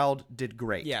O'Dowd did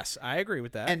great. Yes, I agree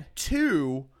with that. And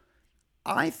 2,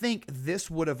 I think this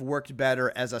would have worked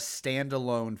better as a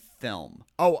standalone film.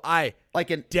 Oh, I Like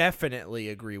an definitely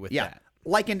agree with that.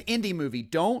 Like an indie movie.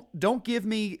 Don't give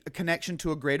me a connection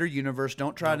to a greater universe.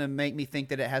 Don't try to make me think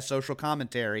that it has social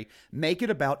commentary. Make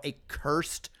it about a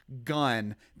cursed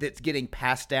gun that's getting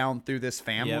passed down through this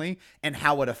family and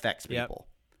how it affects people.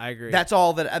 I agree. That's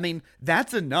all that, I mean,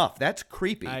 that's enough. That's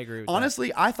creepy. I agree with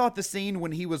Honestly, I thought the scene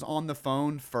when he was on the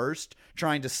phone first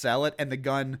trying to sell it and the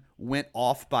gun went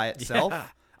off by itself,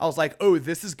 I was like, oh,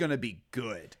 this is going to be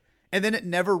good. And then it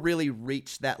never really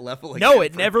reached that level again. No,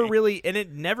 it never really, and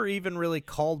it never even really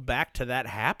called back to that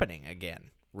happening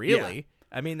again. Really.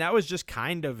 Yeah. I mean, that was just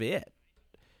kind of it.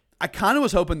 I kind of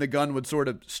was hoping the gun would sort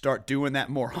of start doing that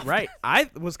more often. Right.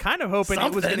 I was kind of hoping it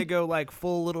was Something. going to go like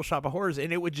full Little Shop of Horrors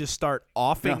and it would just start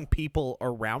offing people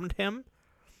around him.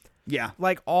 Yeah.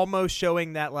 Like almost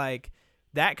showing that like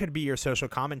that could be your social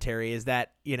commentary is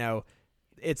that, you know,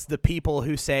 it's the people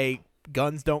who say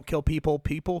guns don't kill people,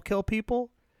 people kill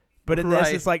people. But in this,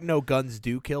 it's like, no, guns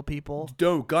do kill people.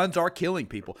 No, guns are killing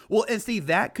people. Well, and see,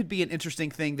 that could be an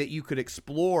interesting thing that you could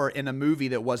explore in a movie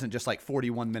that wasn't just like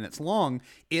 41 minutes long,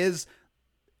 is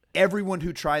everyone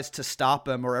who tries to stop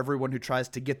him or everyone who tries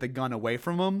to get the gun away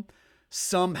from him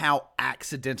somehow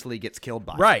accidentally gets killed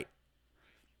by it. Right.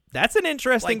 That's an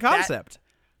interesting Like that- concept.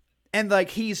 And like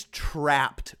he's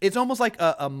trapped. It's almost like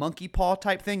a monkey paw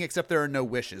type thing, except there are no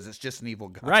wishes. It's just an evil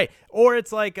gun. Right. Or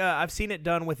it's like I've seen it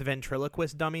done with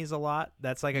ventriloquist dummies a lot.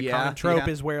 That's like a common trope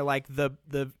is where like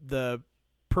the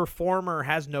performer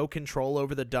has no control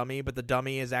over the dummy, but the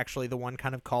dummy is actually the one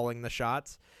kind of calling the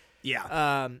shots.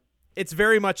 Yeah. It's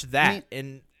very much that.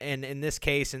 And in this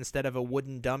case, instead of a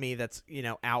wooden dummy that's, you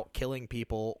know, out killing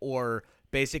people or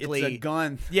basically It's a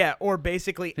gun. Yeah, or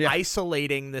basically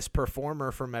isolating this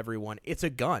performer from everyone. It's a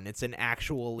gun. It's an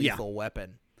actual lethal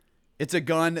weapon. It's a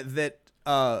gun that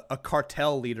a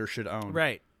cartel leader should own.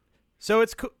 Right. So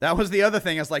it's cool. That was the other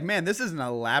thing. I was like, man, this is an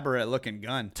elaborate looking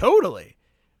gun. Totally.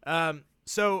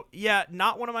 So yeah,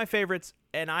 not one of my favorites,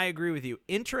 and I agree with you.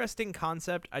 Interesting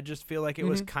concept. I just feel like it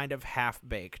was kind of half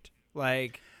baked.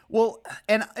 Like, well,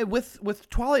 and with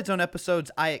Twilight Zone episodes,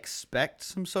 I expect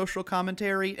some social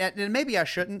commentary, and maybe I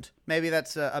shouldn't. Maybe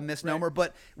that's a misnomer.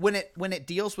 Right. But when it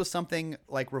deals with something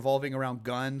like revolving around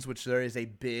guns, which there is a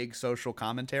big social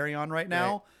commentary on right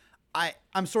now,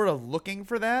 I'm sort of looking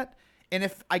for that. And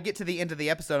if I get to the end of the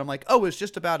episode, I'm like, oh, it's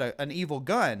just about an evil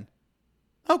gun.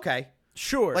 Okay.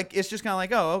 Sure. Like, it's just kind of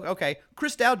like, oh, okay.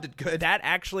 Chris Dowd did good. That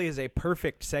actually is a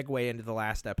perfect segue into the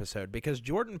last episode because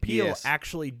Jordan Peele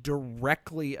actually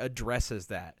directly addresses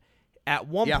that. At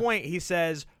one point, he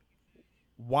says,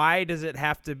 why does it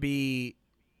have to be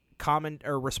common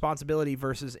or responsibility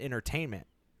versus entertainment?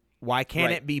 Why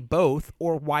can't it be both,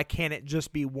 or why can't it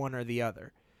just be one or the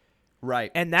other?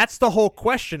 Right. And that's the whole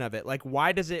question of it. Like,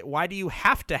 why do you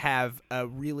have to have a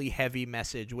really heavy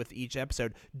message with each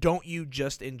episode? Don't you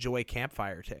just enjoy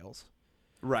Campfire Tales?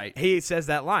 Right. He says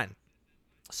that line.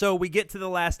 So we get to the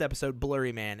last episode,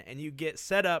 Blurry Man, and you get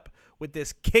set up with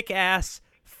this kick-ass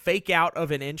fake out of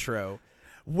an intro.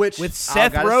 Which, with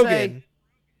Seth Rogen.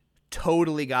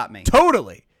 Totally got me.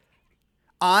 Totally.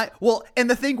 And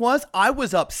the thing was, I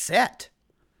was upset.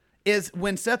 Is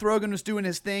when Seth Rogen was doing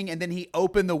his thing and then he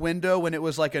opened the window and it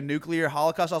was like a nuclear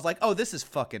holocaust. I was like, oh, this is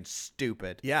fucking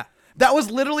stupid. Yeah. That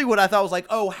was literally what I thought. Was like,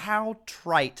 oh, how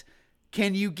trite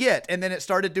can you get? And then it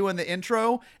started doing the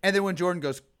intro. And then when Jordan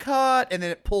goes, cut, and then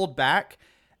it pulled back,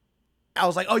 I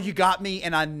was like, oh, you got me.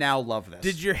 And I now love this.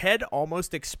 Did your head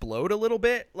almost explode a little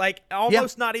bit? Like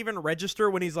almost not even register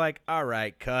when he's like, all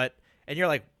right, cut. And you're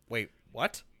like, wait,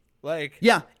 what? Like,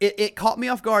 yeah, it caught me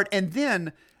off guard. And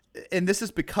then, and this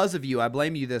is because of you, I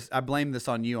blame this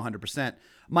on you 100%.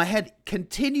 My head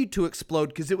continued to explode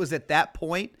because it was at that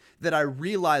point that I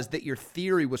realized that your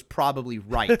theory was probably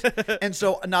right. And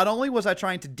so not only was I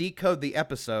trying to decode the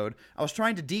episode, I was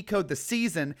trying to decode the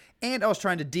season, and I was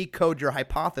trying to decode your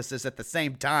hypothesis at the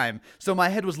same time. So my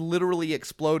head was literally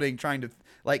exploding trying to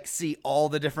like see all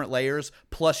the different layers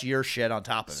plus your shit on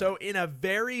top of it. So in a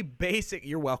very basic,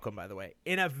 you're welcome, by the way.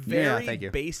 In a thank very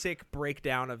you. basic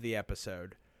breakdown of the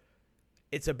episode,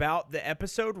 it's about the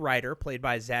episode writer played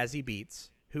by Zazie Beetz,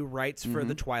 who writes for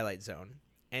the Twilight Zone,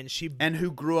 and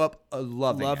who grew up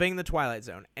loving the Twilight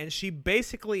Zone, and she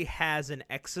basically has an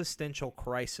existential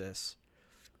crisis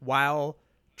while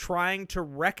trying to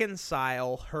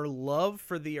reconcile her love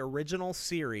for the original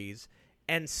series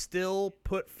and still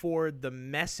put forward the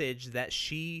message that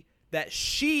she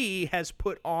has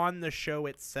put on the show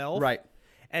itself, right,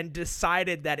 and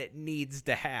decided that it needs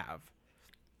to have.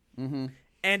 Mm-hmm.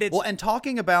 And it's and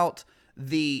talking about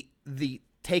the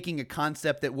taking a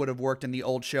concept that would have worked in the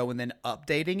old show and then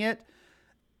updating it,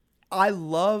 I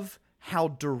love how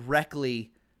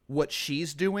directly what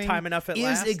she's doing Time Enough at is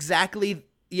Last? exactly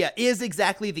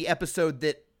the episode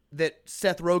that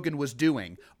Seth Rogen was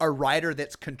doing. A writer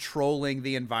that's controlling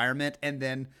the environment and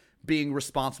then being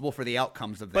responsible for the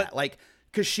outcomes of that. But- like,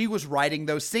 because she was writing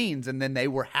those scenes and then they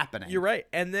were happening. You're right.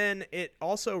 And then it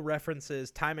also references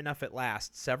Time Enough at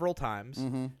Last several times.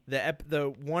 Mm-hmm.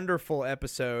 The wonderful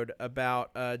episode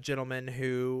about a gentleman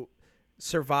who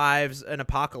survives an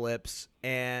apocalypse,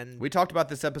 and We talked about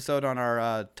this episode on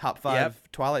our top 5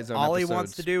 Yep. Twilight Zone all he episodes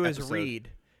wants to do is episode. read.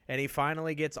 And he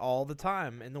finally gets all the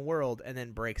time in the world and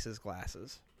then breaks his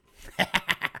glasses.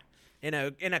 in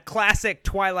a classic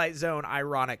Twilight Zone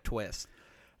ironic twist.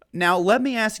 Now, let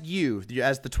me ask you,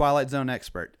 as the Twilight Zone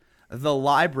expert, the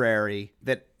library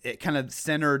that it kind of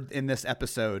centered in this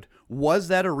episode, was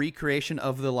that a recreation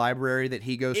of the library that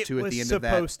he goes to at the end of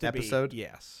that episode?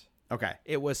 Yes. Okay.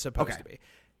 It was supposed Okay. to be.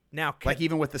 Now, Like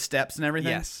even with the steps and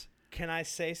everything? yes. Can I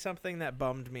say something that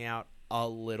bummed me out a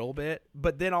little bit,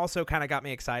 but then also kind of got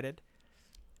me excited?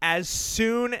 As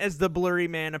soon as the blurry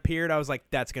man appeared, I was like,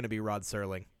 that's going to be Rod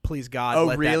Serling. Please, God, Oh,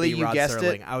 let really? that be You Rod guessed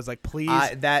Serling. it? I was like, please.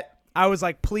 I I was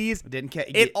like, please. didn't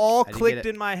get It all I didn't clicked get it.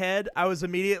 in my head. I was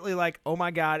immediately like, oh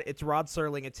my God, it's Rod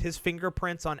Serling. It's his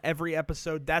fingerprints on every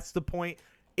episode. That's the point.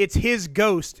 It's his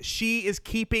ghost. She is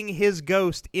keeping his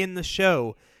ghost in the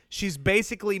show. She's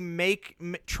basically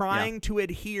trying to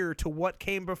adhere to what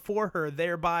came before her.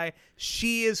 Thereby,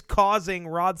 she is causing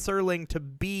Rod Serling to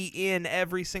be in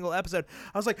every single episode.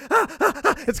 I was like,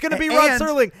 it's going to be Rod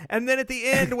Serling. And then at the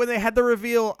end, when they had the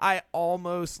reveal, I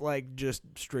almost like just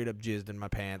straight up jizzed in my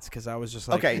pants because I was just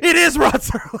like, Okay. it is Rod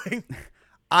Serling.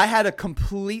 I had a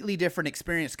completely different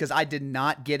experience because I did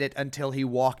not get it until he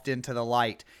walked into the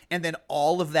light. And then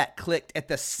all of that clicked at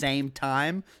the same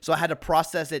time. So I had to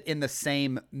process it in the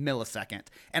same millisecond.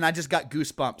 And I just got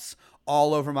goosebumps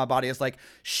all over my body. It's like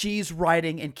she's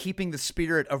writing and keeping the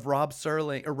spirit of Rod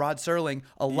Serling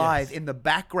alive in the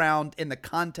background, in the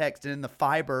context, and in the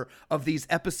fiber of these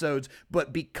episodes.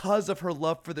 But because of her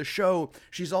love for the show,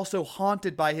 she's also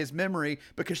haunted by his memory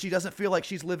because she doesn't feel like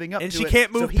she's living up And to she it.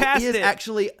 can't move past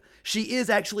it. She is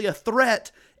actually a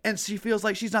threat, and she feels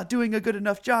like she's not doing a good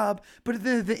enough job. But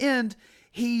at the end,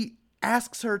 he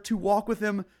asks her to walk with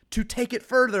him to take it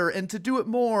further and to do it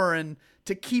more and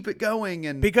to keep it going.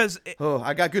 And Because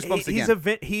I got goosebumps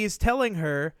again. He's telling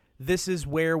her this is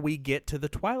where we get to the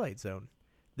Twilight Zone.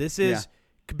 This is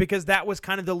because that was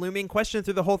kind of the looming question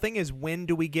through the whole thing is when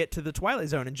do we get to the Twilight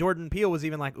Zone? And Jordan Peele was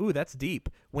even like, ooh, that's deep.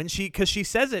 Because she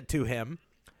says it to him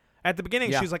at the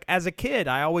beginning. She's like, as a kid,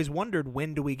 I always wondered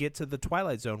when do we get to the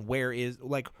Twilight Zone? Where is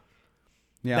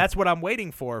that's what I'm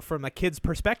waiting for from a kid's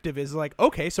perspective is like,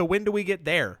 okay, so when do we get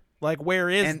there? Like, where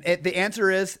is And the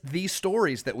answer is these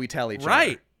stories that we tell each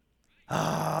right?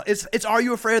 other. It's Are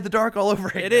You Afraid of the Dark all over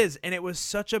again. It is, and it was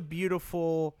such a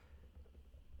beautiful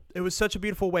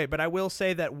way. But I will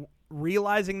say that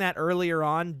realizing that earlier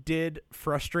on did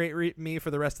frustrate me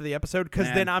for the rest of the episode because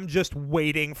then I'm just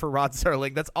waiting for Rod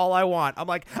Serling. That's all I want. I'm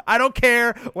like, I don't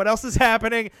care what else is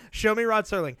happening. Show me Rod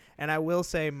Serling. And I will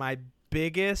say my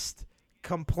biggest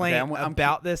complaint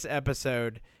about this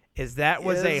episode is that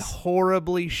was a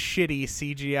horribly shitty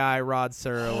CGI Rod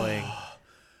Serling.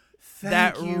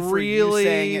 Thank you for you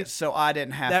saying it so I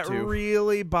didn't have to. That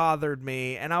really bothered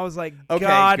me. And I was like, Okay,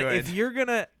 God, good. if you're going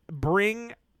to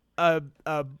bring a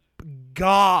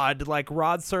god like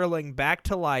Rod Serling back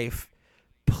to life,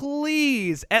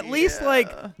 please at least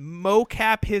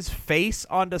mocap his face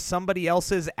onto somebody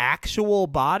else's actual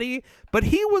body. But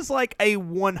he was like a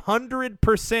 100%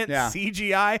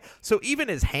 CGI. So even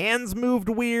his hands moved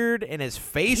weird and his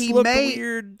face looked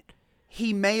weird.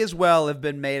 He may as well have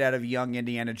been made out of young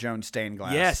Indiana Jones stained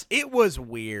glass. Yes, it was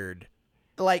weird.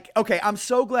 Like, okay, I'm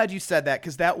so glad you said that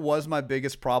because that was my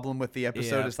biggest problem with the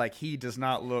episode. Yeah. Is like he does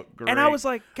not look great. And I was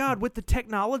like, God, with the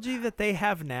technology that they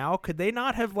have now, could they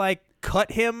not have like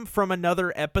cut him from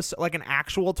another episode, like an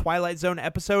actual Twilight Zone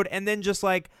episode, and then just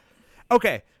like,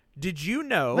 Okay, did you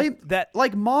know that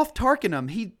like Moff Tarkin him,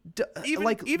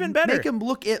 even better, make him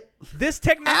look at this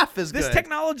half as good. This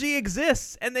technology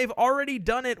exists, and they've already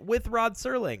done it with Rod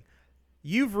Serling.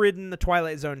 You've ridden the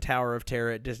Twilight Zone Tower of Terror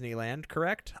at Disneyland,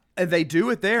 correct? And they do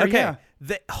it there, okay. yeah.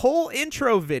 The whole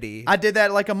intro video. I did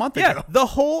that like a month ago. The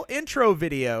whole intro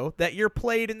video that you're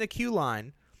played in the queue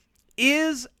line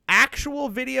is actual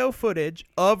video footage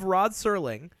of Rod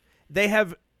Serling. They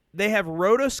have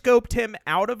rotoscoped him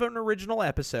out of an original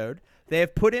episode. They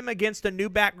have put him against a new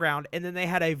background, and then they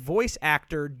had a voice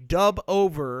actor dub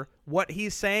over what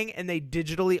he's saying, and they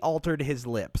digitally altered his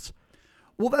lips.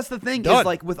 Well, that's the thing Done. is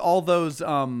like with all those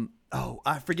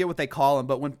I forget what they call them,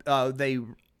 but when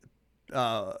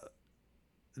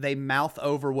they mouth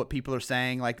over what people are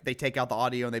saying, like they take out the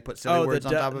audio and they put silly words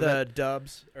on top of it. The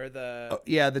dubs or the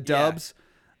the dubs. Yeah.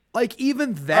 Like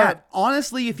even that,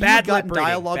 honestly, if you had gotten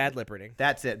dialogue, bad lip reading.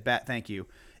 That's it. Thank you.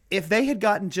 If they had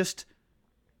gotten just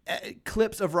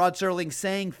clips of Rod Serling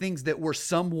saying things that were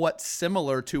somewhat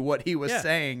similar to what he was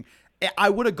saying, I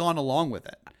would have gone along with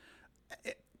it.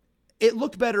 It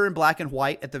looked better in black and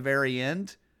white at the very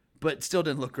end, but still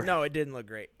didn't look great. No, it didn't look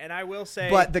great. And I will say,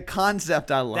 but the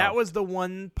concept I love. That was the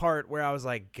one part where I was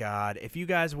like, God, if you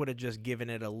guys would have just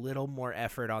given it a little more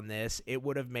effort on this, it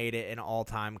would have made it an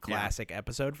all-time classic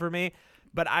episode for me.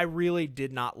 But I really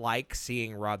did not like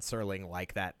seeing Rod Serling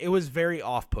like that. It was very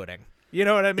off-putting. You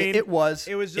know what I mean? It was.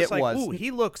 It was just ooh,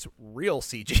 he looks real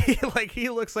CG. Like, he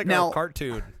looks like a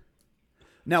cartoon.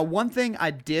 Now, one thing I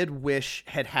did wish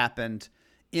had happened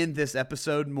in this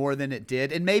episode more than it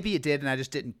did, and maybe it did and I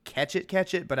just didn't catch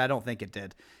it, but I don't think it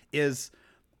did, is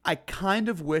I kind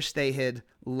of wish they had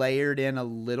layered in a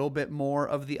little bit more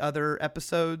of the other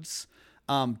episodes,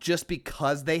 just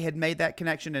because they had made that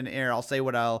connection. And I'll say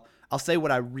what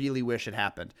I really wish had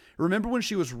happened. Remember when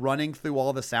she was running through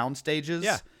all the sound stages?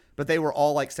 Yeah. But they were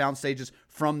all like sound stages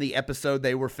from the episode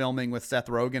they were filming with Seth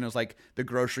Rogen. It was like the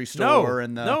grocery store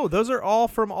No, those are all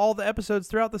from all the episodes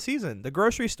throughout the season. The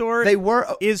grocery store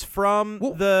is from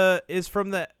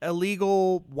the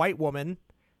illegal white woman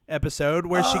episode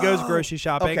where she goes grocery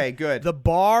shopping. Okay, good. The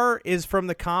bar is from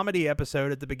the comedy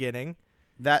episode at the beginning.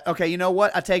 You know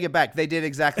what? I take it back. They did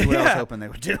exactly what I was hoping they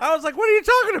would do. I was like, what are you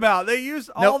talking about? They used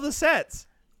all the sets.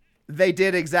 They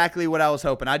did exactly what I was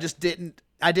hoping. I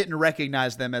didn't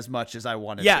recognize them as much as I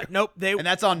wanted to. Yeah, nope. And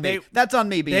that's on me. That's on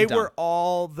me being They dumb. were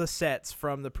all the sets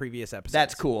from the previous episodes.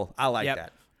 That's cool. I like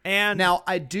that. And now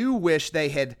I do wish they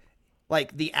had,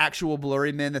 like, the actual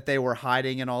blurry men that they were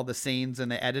hiding in all the scenes in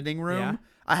the editing room. Yeah.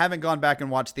 I haven't gone back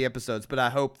and watched the episodes, but I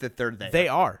hope that they're there. They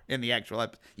are. In the actual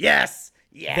episode. Yes!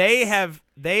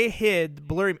 They hid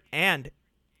blurry, and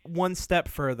one step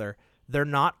further, they're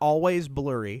not always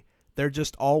blurry. They're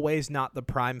just always not the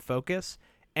prime focus.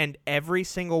 And every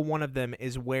single one of them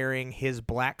is wearing his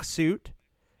black suit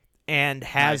and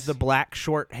has the black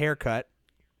short haircut.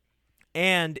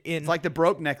 And it's like the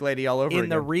broke neck lady all over again. In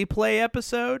the replay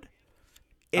episode,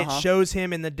 it shows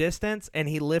him in the distance, and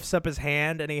he lifts up his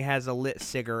hand, and he has a lit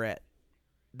cigarette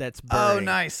that's burning. Oh,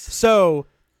 nice. So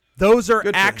those are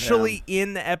actually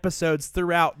in the episodes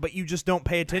throughout, but you just don't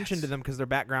pay attention to them because they're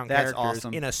background characters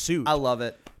in a suit. I love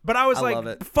it. But I was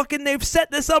like, fucking, they've set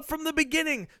this up from the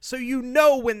beginning. So you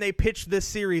know when they pitch this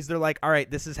series, they're like, all right,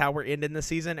 this is how we're ending the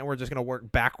season, and we're just going to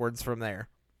work backwards from there.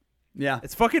 Yeah.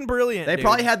 It's fucking brilliant. They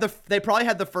probably had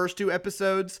the first two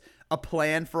episodes, a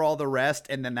plan for all the rest,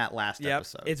 and then that last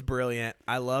episode. It's brilliant.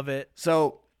 I love it.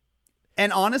 So,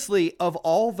 and honestly, of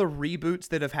all the reboots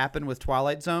that have happened with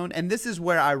Twilight Zone, and this is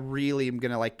where I really am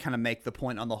going to like kind of make the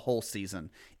point on the whole season,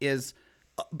 is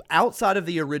outside of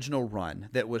the original run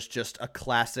that was just a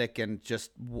classic and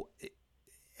just the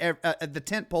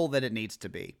tentpole that it needs to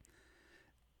be.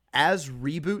 As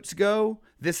reboots go,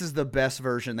 this is the best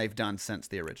version they've done since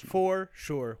the original. For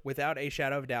sure, without a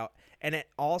shadow of doubt. And it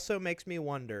also makes me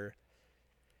wonder,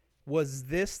 was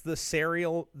this the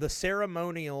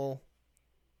ceremonial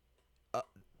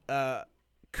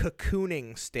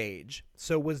cocooning stage?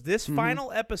 So was this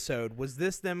final episode, was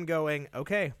this them going,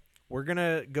 okay, we're going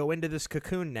to go into this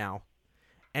cocoon now,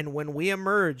 and when we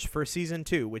emerge for season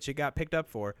 2, which it got picked up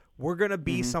for, we're going to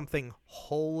be something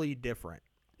wholly different.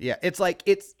 Yeah, it's like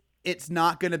it's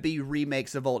not going to be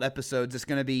remakes of old episodes. It's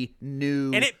going to be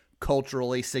new,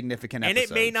 culturally significant episodes.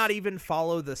 And it may not even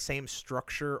follow the same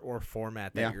structure or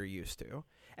format that you're used to.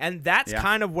 And that's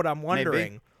kind of what I'm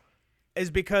wondering, is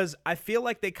because I feel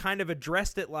like they kind of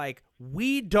addressed it like,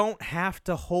 we don't have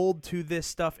to hold to this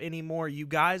stuff anymore. You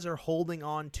guys are holding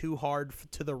on too hard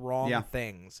to the wrong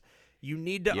things. You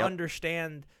need to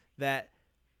understand that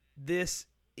this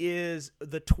is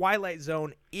the Twilight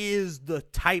Zone is the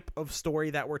type of story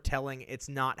that we're telling. It's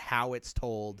not how it's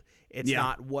told. It's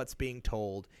not what's being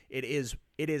told. It is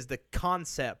the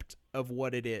concept of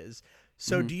what it is.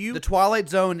 So The Twilight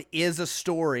Zone is a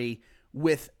story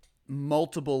with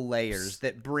multiple layers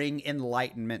that bring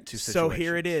enlightenment to situations. So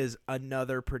here it is,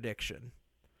 another prediction.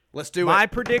 Let's do it. My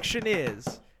prediction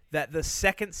is that the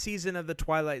second season of The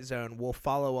Twilight Zone will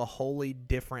follow a wholly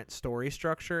different story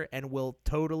structure and will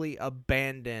totally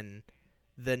abandon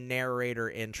the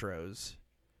narrator intros.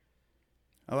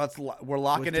 Oh, we're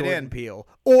locking with it Jordan in. Peele.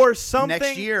 Or something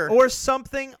Next year. or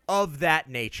something of that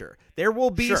nature. There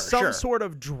will be some Sure. sort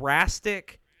of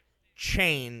drastic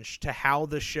change to how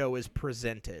the show is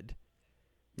presented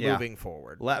moving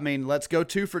forward. Let's go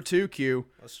 2 for 2, Q.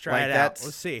 Let's try it out.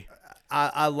 Let's see.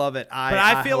 I love it. But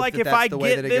I feel hope like that if that's I the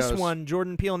way get that it this goes. one,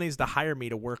 Jordan Peele needs to hire me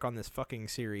to work on this fucking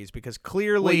series because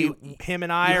clearly him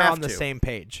and I you are have on the to. same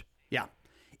page. Yeah.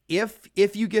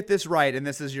 If you get this right, and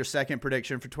this is your second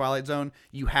prediction for Twilight Zone,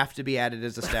 you have to be added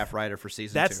as a staff writer for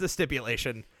season 2. That's the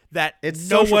stipulation that it's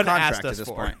no social one contract asked us at this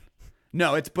for. point.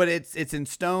 No, it's in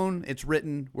stone. It's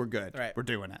written. We're good. Right. We're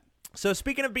doing it. So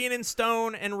speaking of being in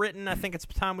stone and written, I think it's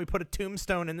time we put a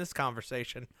tombstone in this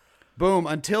conversation. Boom.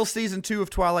 Until season 2 of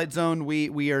Twilight Zone,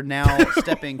 we are now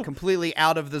stepping completely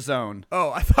out of the zone.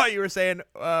 Oh, I thought you were saying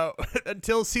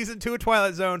until season 2 of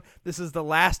Twilight Zone, this is the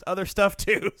last other stuff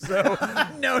too. So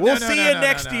we'll see you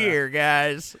next year,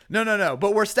 guys. No.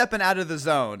 But we're stepping out of the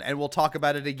zone, and we'll talk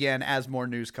about it again as more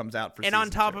news comes out for And season on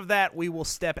top 2. of that, we will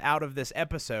step out of this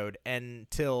episode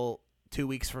until 2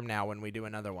 weeks from now when we do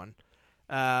another one.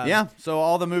 So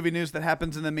all the movie news that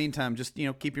happens in the meantime, just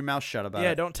keep your mouth shut about it.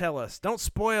 Yeah, don't tell us. Don't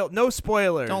spoil. No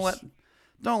spoilers. Don't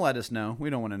let us know. We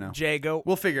don't want to know. Jay,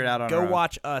 We'll figure it out on our Go own.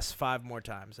 watch Us 5 more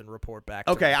times and report back.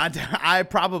 to Okay, us. I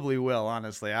probably will,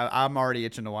 honestly. I'm already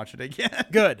itching to watch it again.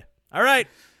 Good. All right.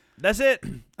 That's it.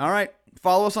 All right.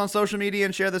 Follow us on social media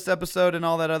and share this episode and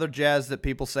all that other jazz that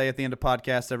people say at the end of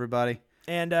podcasts, everybody.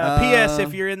 And P.S.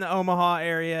 If you're in the Omaha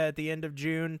area at the end of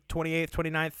June, 28th,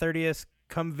 29th, 30th,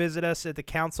 come visit us at the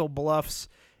Council Bluffs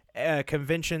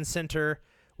Convention Center.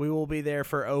 We will be there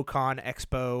for Ocon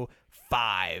Expo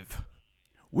 5.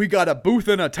 We got a booth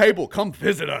and a table. Come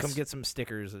visit us. Come get some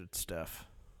stickers and stuff.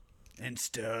 It's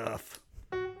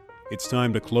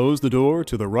time to close the door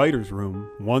to the writer's room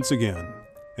once again,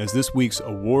 as this week's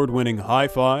award-winning High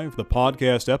Five, the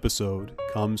podcast episode,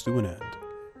 comes to an end.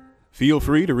 Feel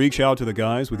free to reach out to the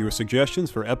guys with your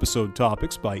suggestions for episode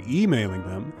topics by emailing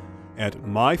them at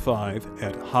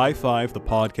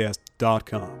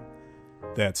myfive@highfivethepodcast.com.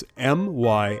 That's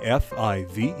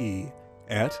MYFIVE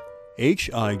at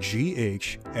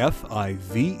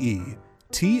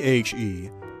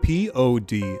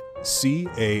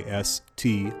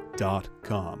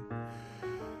HIGHFIVETHEPODCAST.com.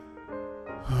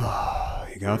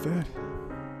 You got that?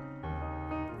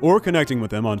 Or connecting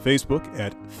with them on Facebook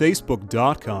at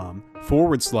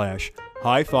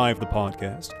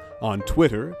facebook.com/High5thepodcast, on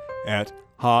Twitter at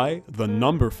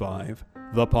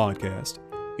High5thepodcast,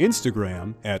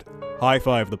 Instagram at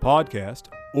High5thepodcast,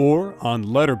 or on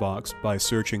Letterboxd by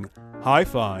searching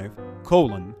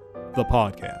High5:the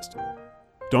podcast.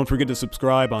 Don't forget to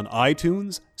subscribe on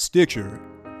iTunes, Stitcher,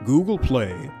 Google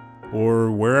Play,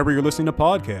 or wherever you're listening to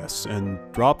podcasts, and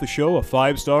drop the show a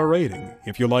 5-star rating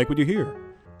if you like what you hear.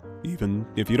 Even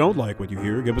if you don't like what you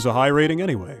hear, give us a high rating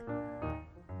anyway.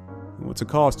 What's it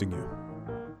costing you?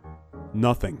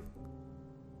 Nothing.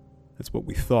 That's what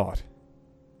we thought.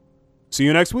 See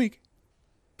you next week.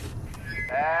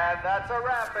 And that's a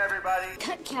wrap, everybody.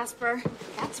 Cut, Casper.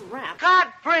 That's a wrap.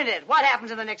 Cut, print it. What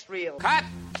happens in the next reel? Cut.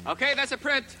 Okay, that's a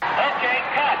print. Okay,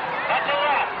 cut. That's a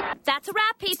wrap. That's a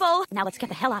wrap, people. Now let's get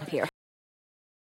the hell out of here.